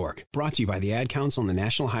StopTextStopWrecks.org. Brought to you by the Ad Council and the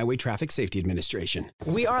National Highway Traffic Safety Administration.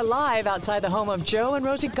 We are live outside the home of Joe and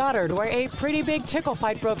Rosie Goddard, where a pretty big tickle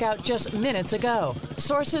fight broke out just minutes ago.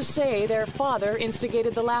 Sources say their father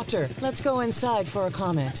instigated the laughter. Let's go inside for a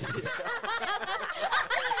comment.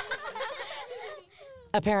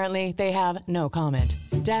 Apparently, they have no comment.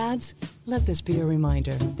 Dads, let this be a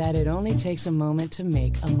reminder that it only takes a moment to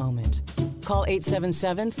make a moment. Call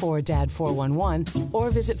 877-4DAD-411 or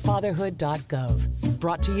visit fatherhood.gov.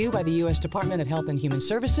 Brought to you by the U.S. Department of Health and Human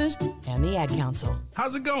Services and the Ad Council.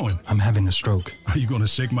 How's it going? I'm having a stroke. Are you going to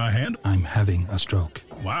shake my hand? I'm having a stroke.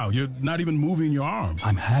 Wow, you're not even moving your arm.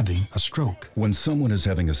 I'm having a stroke. When someone is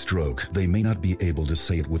having a stroke, they may not be able to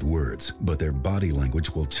say it with words, but their body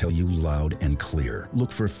language will tell you loud and clear.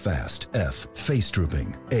 Look for FAST. F, face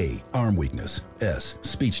drooping. A, arm weakness. S,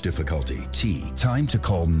 speech difficulty. T, time to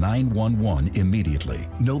call 911 immediately.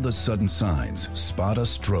 Know the sudden signs. Spot a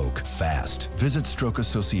stroke fast. Visit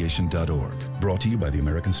strokeassociation.org. Brought to you by the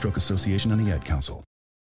American Stroke Association and the Ad Council.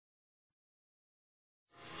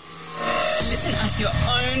 Listen at your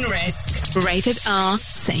own risk. Rated R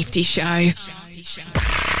Safety Show.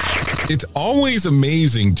 It's always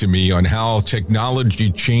amazing to me on how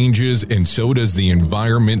technology changes, and so does the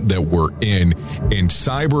environment that we're in. And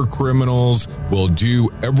cyber criminals will do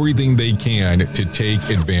everything they can to take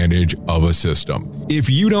advantage of a system. If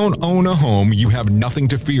you don't own a home, you have nothing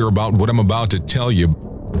to fear about what I'm about to tell you.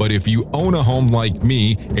 But if you own a home like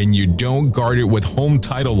me and you don't guard it with Home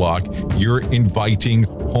Title Lock, you're inviting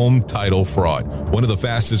home title fraud. One of the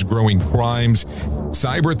fastest growing crimes.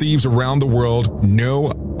 Cyber thieves around the world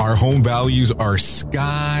know our home values are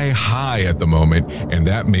sky high at the moment, and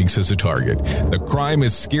that makes us a target. The crime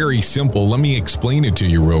is scary simple. Let me explain it to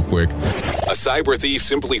you real quick. A cyber thief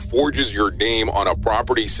simply forges your name on a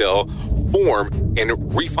property sale form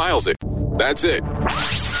and refiles it. That's it.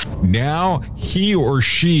 Now he or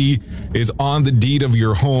she is on the deed of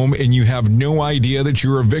your home and you have no idea that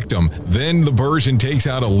you're a victim. Then the person takes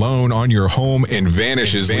out a loan on your home and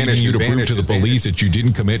vanishes, leaving you to prove to the police that you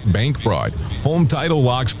didn't commit bank fraud. Home Title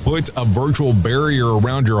Locks puts a virtual barrier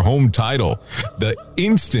around your home title. The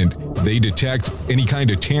instant they detect any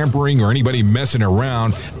kind of tampering or anybody messing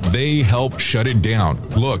around, they help shut it down.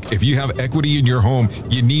 Look, if you have equity in your home,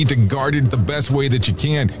 you need to guard it the best way that you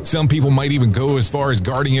can. Some people might even go as far as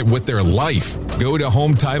guarding it with their life. Go to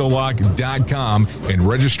HometitleLock.com and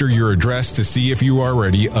register your address to see if you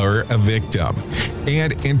already are a victim.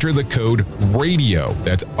 And enter the code RADIO.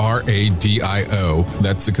 That's RADIO.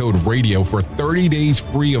 That's the code RADIO for 30 days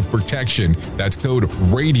free of protection. That's code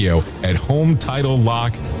RADIO at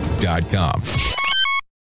HometitleLock.com.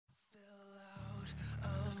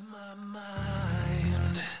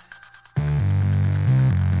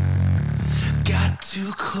 Got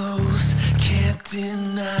too close, can't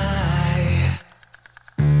deny.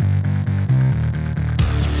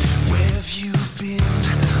 Where have you been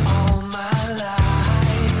all my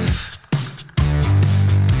life?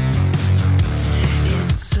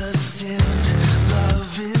 It's a sin.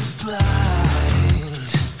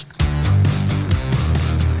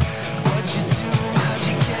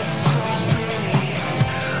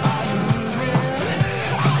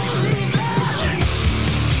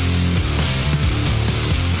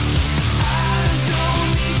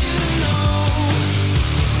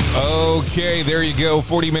 Okay, there you go.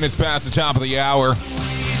 40 minutes past the top of the hour.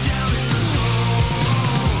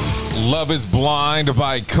 Love is Blind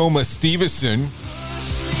by Coma Stevenson.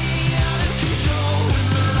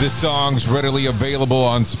 This song's readily available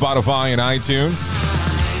on Spotify and iTunes.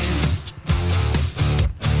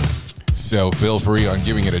 So feel free on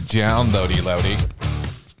giving it a downloady loady.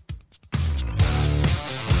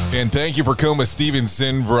 And thank you for Coma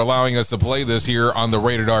Stevenson for allowing us to play this here on the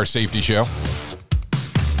Rated R Safety Show.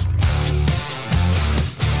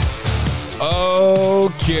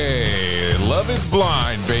 Okay, Love is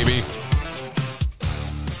Blind, baby.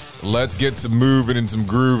 Let's get some moving and some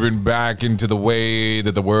grooving back into the way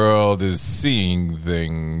that the world is seeing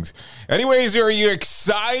things. Anyways, are you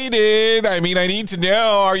excited? I mean, I need to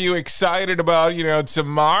know, are you excited about,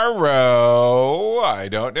 tomorrow? I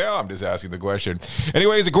don't know. I'm just asking the question.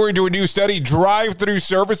 Anyways, according to a new study, drive-through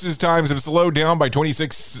services times have slowed down by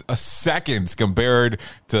 26 seconds compared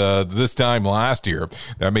to this time last year.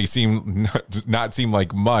 That may not seem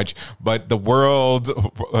like much, but the world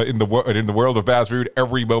in the world of fast food,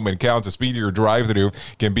 every moment counts. A speedier drive-through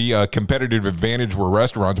can be a competitive advantage for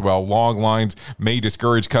restaurants, while long lines may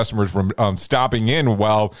discourage customers from stopping in.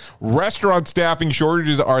 While restaurant staffing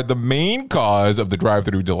shortages are the main cause of the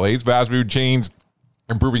drive-through delays, fast food chains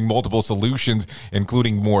improving multiple solutions,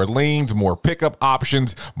 including more lanes, more pickup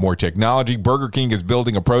options, more technology. Burger King is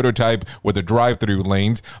building a prototype with the drive-through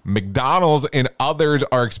lanes. McDonald's and others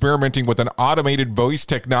are experimenting with an automated voice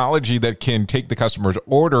technology that can take the customer's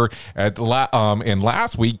order. And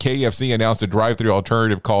last week, KFC announced a drive-through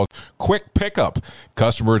alternative called Quick Pickup.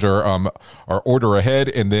 Customers are order ahead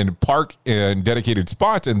and then park in dedicated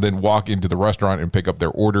spots and then walk into the restaurant and pick up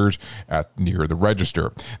their orders near the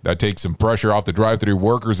register. That takes some pressure off the drive-through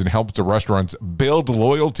workers and helps the restaurants build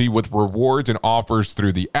loyalty with rewards and offers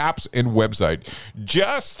through the apps and website.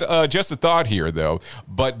 Just a thought here, though,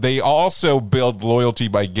 but they also build loyalty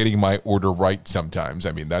by getting my order right sometimes.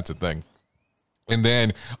 I mean, that's a thing. And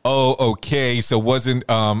then, so wasn't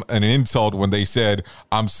an insult when they said,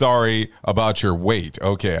 I'm sorry about your wait.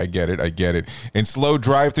 Okay, I get it. And slow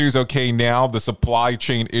drive-thrus, okay, now the supply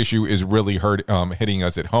chain issue is really hitting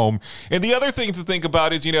us at home. And the other thing to think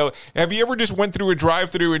about is, have you ever just went through a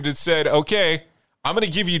drive-thru and just said, okay, I'm going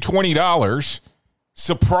to give you $20.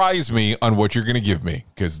 Surprise me on what you're going to give me,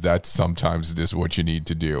 because that's sometimes just what you need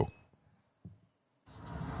to do.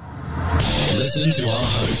 Listen to our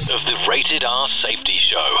host of the Rated R Safety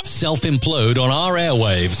Show. Self-implode on our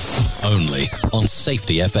airwaves, only on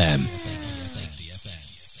Safety FM.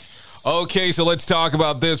 Okay, so let's talk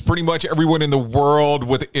about this. Pretty much everyone in the world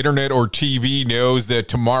with internet or TV knows that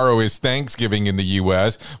tomorrow is Thanksgiving in the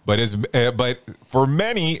U.S., but for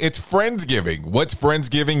many, it's Friendsgiving. What's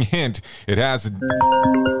Friendsgiving? Hint, it has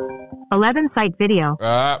 11 site video.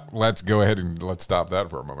 Let's go ahead and let's stop that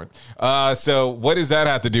for a moment. So what does that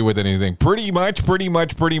have to do with anything? Pretty much.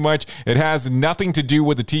 It has nothing to do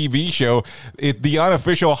with the TV show. The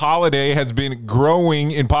unofficial holiday has been growing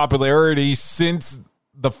in popularity since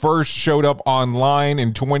the first showed up online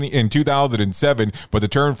in 2007, but the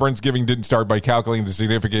term Friendsgiving didn't start by calculating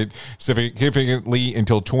the significantly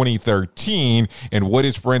until 2013. And what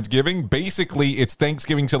is Friendsgiving? Basically, it's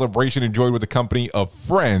Thanksgiving celebration enjoyed with the company of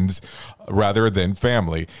friends rather than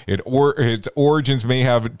family. Its origins may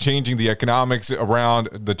have changing the economics around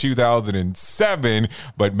the 2007,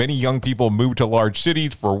 but many young people moved to large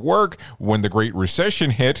cities for work when the Great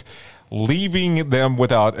Recession hit, leaving them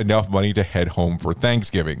without enough money to head home for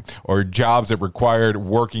Thanksgiving, or jobs that required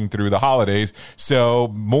working through the holidays. So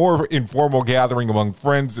more informal gathering among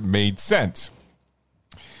friends made sense.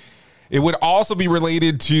 It would also be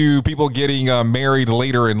related to people getting married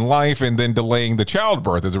later in life and then delaying the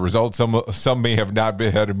childbirth. As a result, some may have not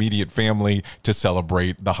had immediate family to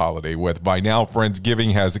celebrate the holiday with. By now,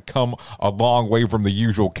 Friendsgiving has come a long way from the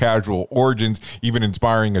usual casual origins, even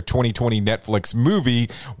inspiring a 2020 Netflix movie.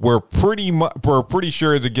 We're pretty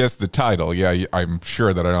sure to guess the title. Yeah, I'm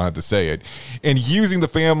sure that I don't have to say it. And using the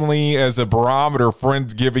family as a barometer,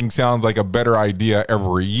 Friendsgiving sounds like a better idea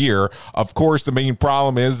every year. Of course, the main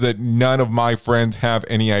problem is that none of my friends have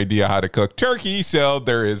any idea how to cook turkey, so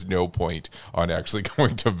there is no point on actually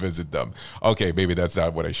going to visit them. Okay, maybe that's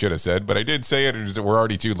not what I should have said, but I did say it, and we're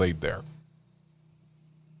already too late there.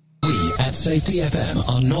 We at Safety FM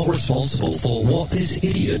are not responsible for what this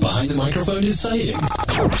idiot behind the microphone is saying.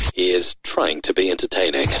 He is trying to be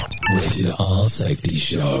entertaining. Rated R Safety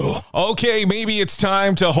Show. Okay, maybe it's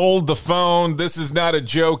time to hold the phone. This is not a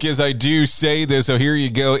joke, as I do say this, so here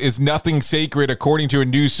you go. Is nothing sacred? According to a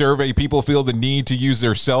new survey, people feel the need to use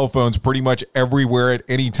their cell phones pretty much everywhere at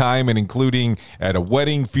any time, and including at a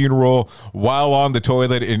wedding, funeral, while on the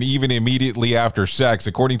toilet, and even immediately after sex.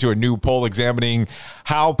 According to a new poll examining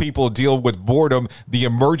how people deal with boredom, the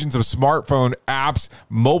emergence of smartphone apps,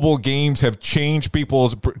 mobile games have changed people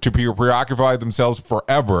to preoccupy themselves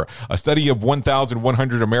forever. A study of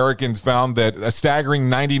 1,100 Americans found that a staggering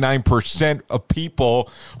 99% of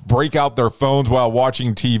people break out their phones while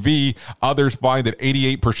watching TV. Others find that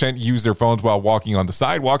 88% use their phones while walking on the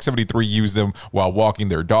sidewalk. 73% use them while walking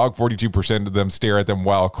their dog. 42% of them stare at them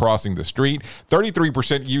while crossing the street.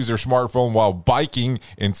 33% use their smartphone while biking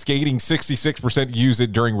and skating. 66% use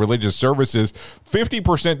it during religious services.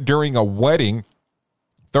 50% during a wedding.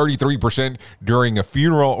 33% during a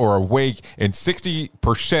funeral or a wake, and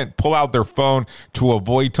 60% pull out their phone to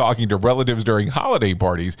avoid talking to relatives during holiday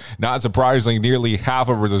parties. Not surprisingly, nearly half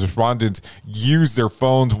of the respondents use their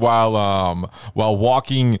phones while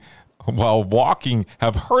walking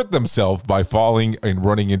have hurt themselves by falling and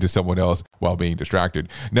running into someone else while being distracted.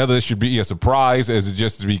 Now, this should be a surprise, as it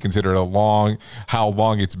just to be considered how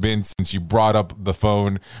long it's been since you brought a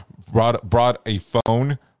phone,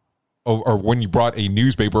 or when you brought a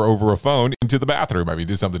newspaper over a phone into the bathroom. I mean,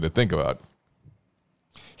 just something to think about.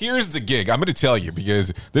 Here's the gig. I'm going to tell you,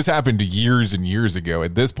 because this happened years and years ago.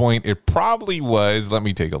 At this point, it probably was, let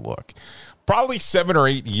me take a look, probably 7 or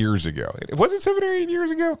 8 years ago. Was it 7 or 8 years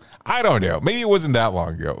ago? I don't know. Maybe it wasn't that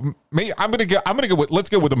long ago. Maybe I'm going to go with, let's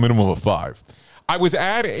go with a minimum of 5. I was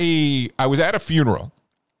at a funeral.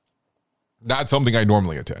 Not something I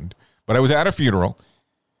normally attend, but I was at a funeral.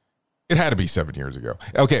 It had to be 7 years ago.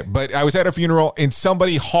 Okay, but I was at a funeral and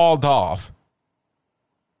somebody hauled off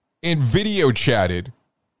and video chatted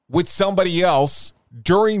with somebody else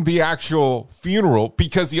during the actual funeral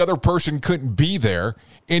because the other person couldn't be there,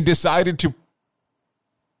 and decided to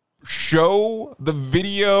show the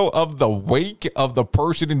video of the wake of the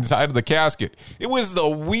person inside of the casket. It was the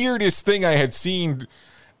weirdest thing I had seen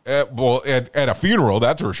at a funeral,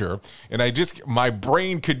 that's for sure. And my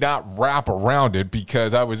brain could not wrap around it,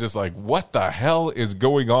 because I was just like, what the hell is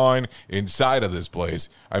going on inside of this place?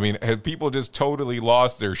 I mean, have people just totally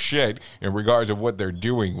lost their shit in regards of what they're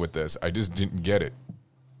doing with this? I just didn't get it.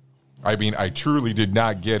 I mean, I truly did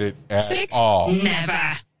not get it at all.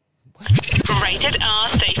 Never. Rated R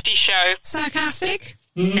Safety Show. Sarcastic?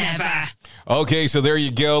 Never. Okay, so there you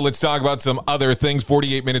go. Let's talk about some other things.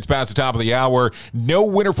 48 minutes past the top of the hour. No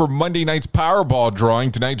winner for Monday night's Powerball drawing.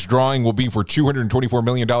 Tonight's drawing will be for $224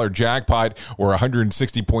 million jackpot, or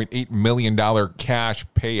 $160.8 million cash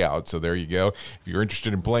payout. So there you go. If you're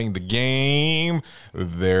interested in playing the game,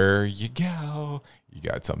 there you go. You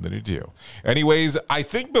got something to do. Anyways, I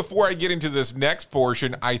think before I get into this next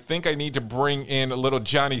portion, I think I need to bring in a little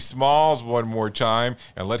Johnny Smalls one more time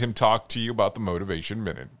and let him talk to you about the Motivation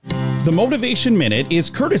Minute. The Motivation Minute is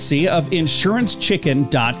courtesy of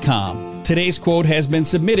InsuranceChicken.com. Today's quote has been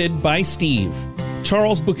submitted by Steve.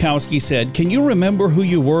 Charles Bukowski said, "Can you remember who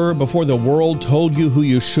you were before the world told you who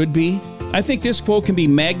you should be?" I think this quote can be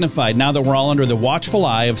magnified now that we're all under the watchful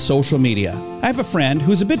eye of social media. I have a friend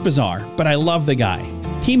who's a bit bizarre, but I love the guy.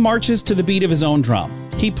 He marches to the beat of his own drum.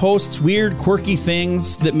 He posts weird, quirky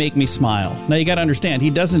things that make me smile. Now, you got to understand, he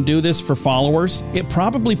doesn't do this for followers. It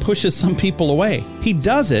probably pushes some people away. He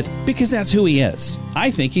does it because that's who he is.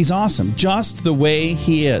 I think he's awesome, just the way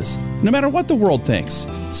he is. No matter what the world thinks,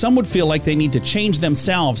 some would feel like they need to change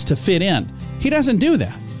themselves to fit in. He doesn't do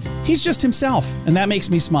that. He's just himself, and that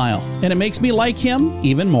makes me smile, and it makes me like him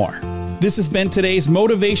even more. This has been today's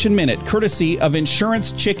Motivation Minute, courtesy of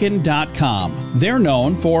InsuranceChicken.com. They're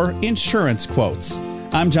known for insurance quotes.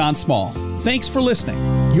 I'm John Small. Thanks for listening.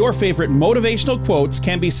 Your favorite motivational quotes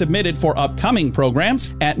can be submitted for upcoming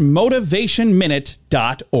programs at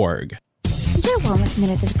motivationminute.org. Your Wellness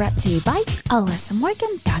Minute is brought to you by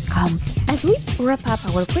AlysaMorgan.com. As we wrap up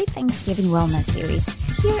our pre-Thanksgiving wellness series,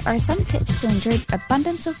 here are some tips to enjoy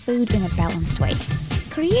abundance of food in a balanced way.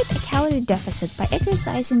 Create a calorie deficit by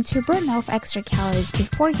exercising to burn off extra calories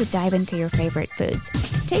before you dive into your favorite foods.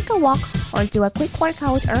 Take a walk or do a quick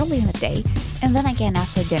workout early in the day, and then again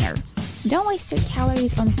after dinner. Don't waste your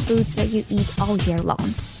calories on foods that you eat all year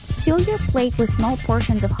long. Fill your plate with small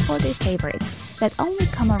portions of holiday favorites that only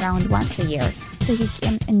come around once a year, so you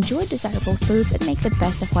can enjoy desirable foods and make the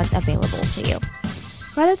best of what's available to you.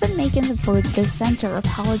 Rather than making the food the center of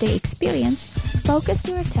holiday experience, focus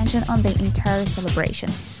your attention on the entire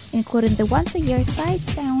celebration. including the once-a-year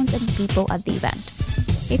sights, sounds, and people at the event.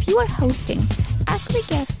 If you are hosting, ask the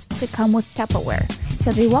guests to come with Tupperware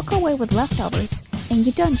so they walk away with leftovers and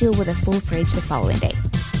you don't deal with a full fridge the following day.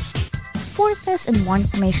 For this and more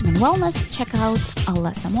information on wellness, check out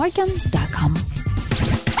alessamorgan.com.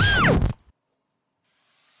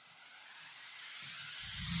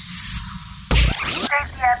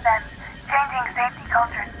 Safety FM, changing safety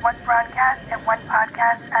cultures one broadcast and one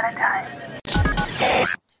podcast at a time.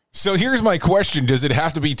 So here's my question. Does it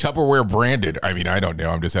have to be Tupperware branded? I mean, I don't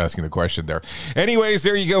know. I'm just asking the question there. Anyways,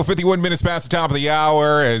 there you go. 51 minutes past the top of the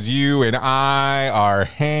hour as you and I are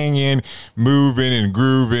hanging, moving and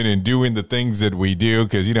grooving and doing the things that we do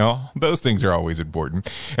because, you know, those things are always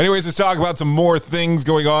important. Anyways, let's talk about some more things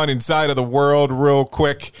going on inside of the world real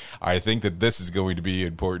quick. I think that this is going to be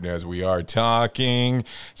important as we are talking.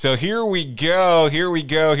 So here we go.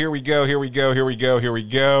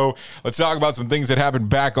 Let's talk about some things that happened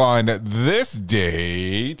back on this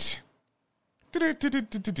date. Where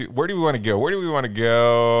do we want to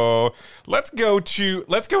go? Let's go to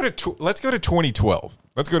 2012.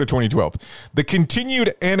 The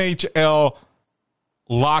continued NHL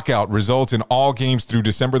lockout results in all games through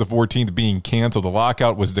December the 14th being canceled. The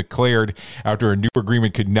lockout was declared after a new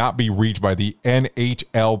agreement could not be reached by the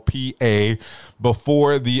NHLPA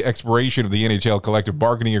before the expiration of the NHL collective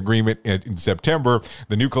bargaining agreement in September.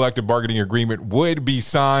 The new collective bargaining agreement would be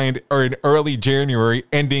signed in early January,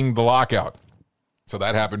 ending the lockout. So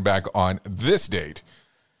that happened back on this date.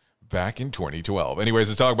 Back in 2012. Anyways,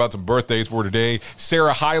 let's talk about some birthdays for today.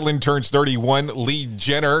 Sarah Hyland turns 31. Lee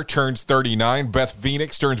Jenner turns 39. Beth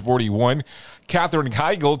Phoenix turns 41. Katherine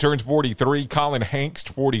Heigl turns 43. Colin Hanks,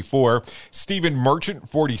 44. Stephen Merchant,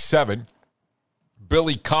 47.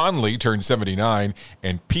 Billy Connolly turns 79.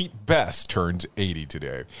 And Pete Best turns 80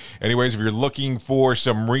 today. Anyways, if you're looking for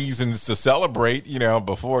some reasons to celebrate, you know,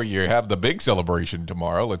 before you have the big celebration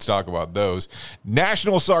tomorrow, let's talk about those.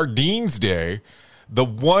 National Sardines Day. The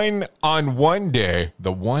one-on-one day. Yeah,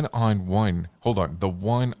 the one-on-one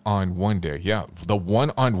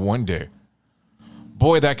day.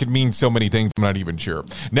 Boy, that could mean so many things. I'm not even sure.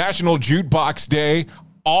 National Jukebox Day.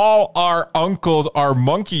 All Our Uncles Are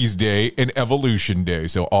Monkeys Day and Evolution Day.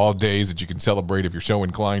 So all days that you can celebrate if you're so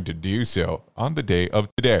inclined to do so on the day of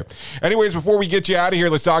today. Anyways, before we get you out of here,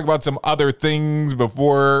 let's talk about some other things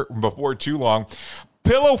before too long.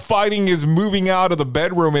 Pillow fighting is moving out of the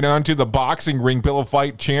bedroom and onto the boxing ring. Pillow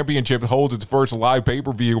Fight Championship holds its first live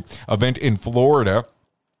pay-per-view event in Florida.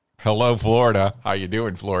 Hello, Florida. How you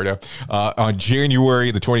doing, Florida? On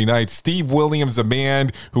January the 29th, Steve Williams, a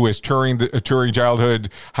man who is touring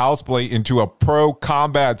childhood houseplay into a pro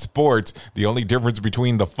combat sports. The only difference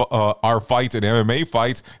between our fights and MMA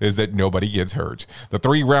fights is that nobody gets hurt. The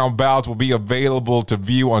 3-round bouts will be available to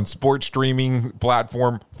view on sports streaming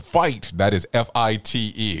platform Fight. That is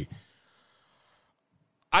FITE.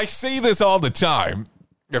 I say this all the time.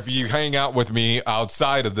 If you hang out with me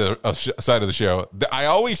outside of the side of the show, I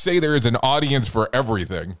always say there is an audience for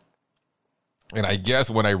everything. And I guess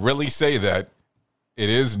when I really say that, it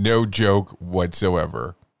is no joke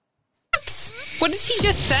whatsoever. What did he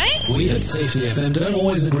just say? We at Safety FM don't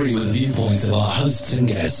always agree with the viewpoints of our hosts and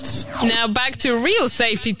guests. Now back to real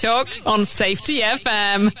safety talk on Safety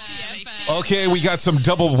FM. Okay, we got some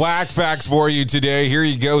double whack facts for you today. Here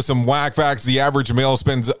you go, some whack facts. The average male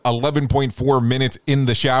spends 11.4 minutes in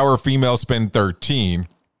the shower. Females spend 13.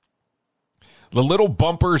 The little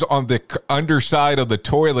bumpers on the underside of the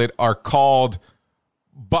toilet are called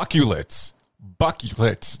bucculates.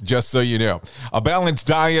 Bucculates, just so you know. A balanced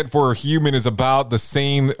diet for a human is about the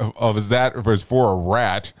same as that for a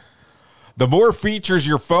rat. The more features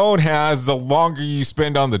your phone has, the longer you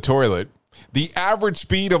spend on the toilet. The average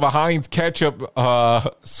speed of a Heinz ketchup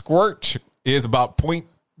squirt is about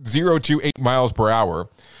 0.028 miles per hour.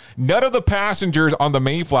 None of the passengers on the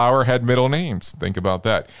Mayflower had middle names. Think about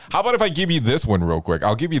that. How about if I give you this one real quick?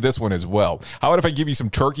 I'll give you this one as well. How about if I give you some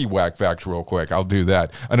turkey whack facts real quick? I'll do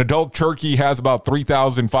that. An adult turkey has about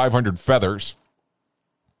 3,500 feathers.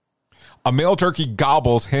 A male turkey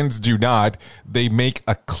gobbles, hens do not. They make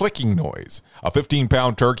a clicking noise. A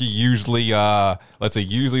 15-pound turkey usually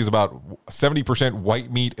is about 70%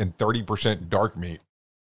 white meat and 30% dark meat.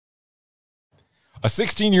 A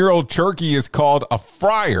 16-year-old turkey is called a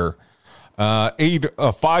fryer.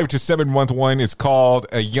 A 5 to 7 month one is called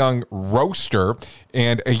a young roaster,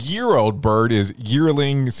 and a year-old bird is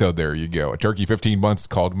yearling. So there you go. A turkey 15 months is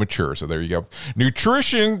called mature. So there you go.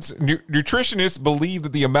 Nutritionists believe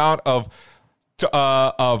that the amount of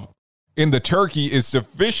in the turkey is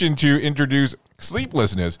sufficient to introduce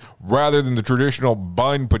sleeplessness rather than the traditional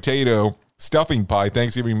bun, potato, stuffing pie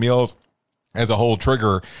Thanksgiving meals as a whole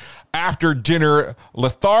trigger after dinner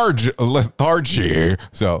lethargy.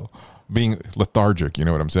 So being lethargic, you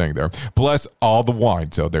know what I'm saying there. Plus all the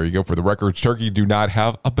wine. So there you go. For the record, turkey do not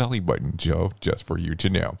have a belly button, Joe, just for you to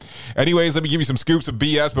know. Anyways, let me give you some scoops of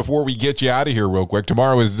BS before we get you out of here real quick.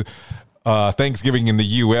 Tomorrow is Thanksgiving in the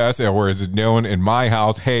U.S., or as it known in my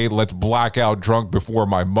house, hey, let's black out drunk before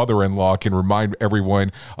my mother-in-law can remind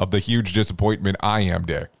everyone of the huge disappointment I am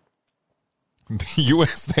day. The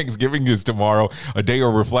U.S. Thanksgiving is tomorrow, a day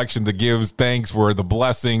of reflection that gives thanks for the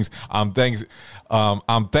blessings. I'm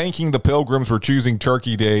thanking the pilgrims for choosing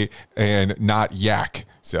Turkey Day and not yak.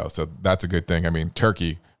 So that's a good thing. I mean,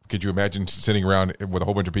 turkey. Could you imagine sitting around with a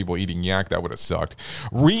whole bunch of people eating yak? That would have sucked.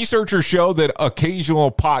 Researchers show that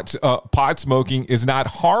occasional pot smoking is not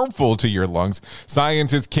harmful to your lungs.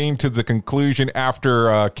 Scientists came to the conclusion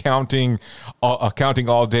after counting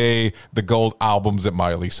all day the gold albums that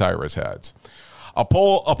Miley Cyrus has. A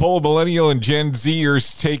poll of millennial and Gen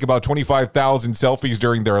Zers take about 25,000 selfies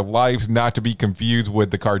during their lives, not to be confused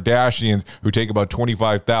with the Kardashians, who take about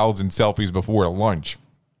 25,000 selfies before lunch.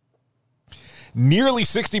 Nearly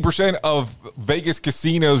 60% of Vegas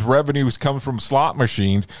casinos' revenues comes from slot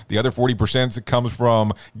machines. The other 40% comes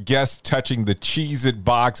from guests touching the Cheez-It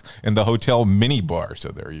box in the hotel mini bar. So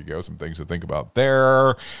there you go. Some things to think about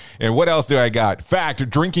there. And what else do I got? Fact,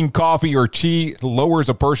 drinking coffee or tea lowers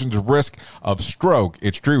a person's risk of stroke.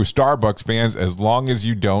 It's true. Starbucks fans, as long as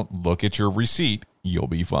you don't look at your receipt, you'll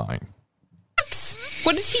be fine.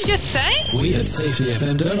 What did he just say? We at Safety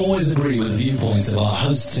FM don't always agree with viewpoints of our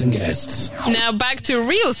hosts and guests. Now back to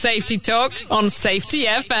real safety talk on Safety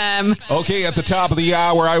FM. Okay, at the top of the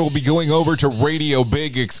hour, I will be going over to Radio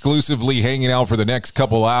Big exclusively, hanging out for the next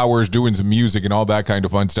couple hours, doing some music and all that kind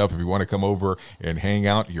of fun stuff. If you want to come over and hang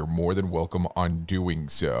out, you're more than welcome on doing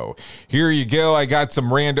so. Here you go. I got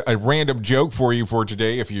a random joke for you for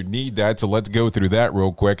today if you need that, so let's go through that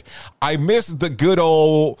real quick. I miss the good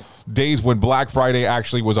old days when Black Friday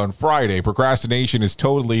actually was on Friday. Procrastination is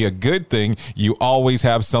totally a good thing. You always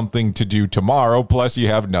have something to do tomorrow, plus you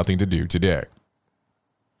have nothing to do today.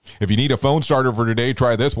 If you need a phone starter for today,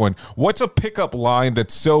 try this one. What's a pickup line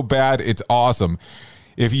that's so bad it's awesome?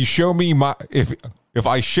 If you show me if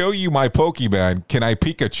I show you my Pokemon, can I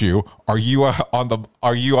Pikachu? Are you on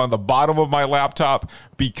the bottom of my laptop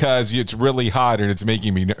because it's really hot and it's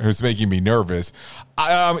making me nervous?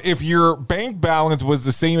 If your bank balance was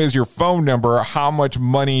the same as your phone number, how much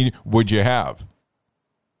money would you have?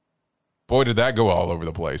 Boy, did that go all over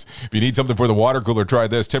the place. If you need something for the water cooler, try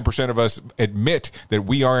this. 10% of us admit that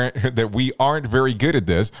we aren't very good at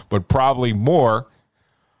this, but probably more.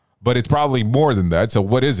 But it's probably more than that. So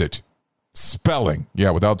what is it? Spelling.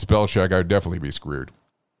 Yeah, without spell check, I would definitely be screwed.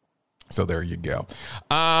 So there you go.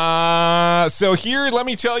 So here, let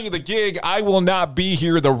me tell you the gig. I will not be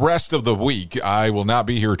here the rest of the week. I will not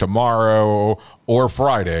be here tomorrow or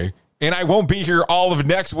Friday. And I won't be here all of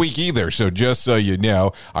next week either. So just so you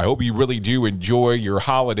know, I hope you really do enjoy your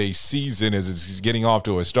holiday season as it's getting off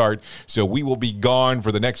to a start. So we will be gone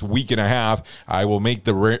for the next week and a half. I will make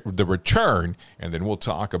the return, and then we'll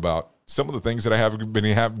talk about some of the things that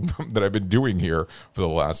I've been doing here for the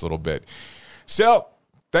last little bit. So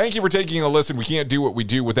thank you for taking a listen. We can't do what we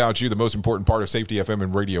do without you. The most important part of Safety FM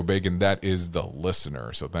and Radio Big, and that is the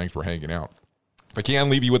listener. So thanks for hanging out. If I can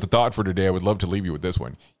leave you with a thought for today, I would love to leave you with this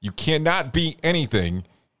one. You cannot be anything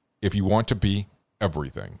if you want to be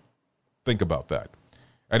everything. Think about that.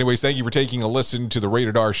 Anyways, thank you for taking a listen to the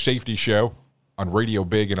Rated R Safety Show on Radio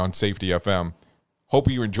Big and on Safety FM.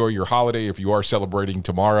 Hope you enjoy your holiday if you are celebrating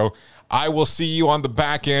tomorrow. I will see you on the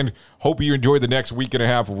back end. Hope you enjoy the next week and a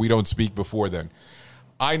half if we don't speak before then.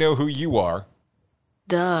 I know who you are.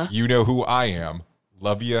 Duh. You know who I am.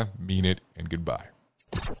 Love you, mean it, and goodbye.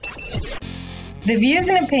 The views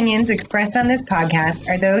and opinions expressed on this podcast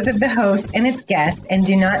are those of the host and its guest and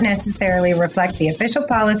do not necessarily reflect the official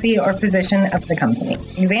policy or position of the company.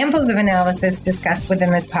 Examples of analysis discussed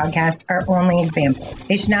within this podcast are only examples.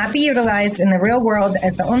 They should not be utilized in the real world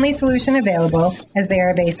as the only solution available, as they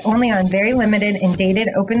are based only on very limited and dated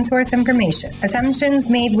open source information. Assumptions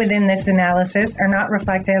made within this analysis are not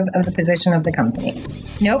reflective of the position of the company.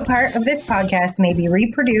 No part of this podcast may be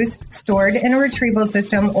reproduced, stored in a retrieval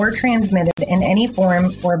system, or transmitted in any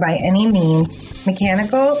form or by any means,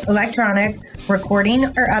 mechanical, electronic, recording,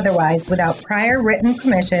 or otherwise, without prior written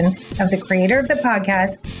permission of the creator of the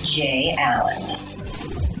podcast, Jay Allen.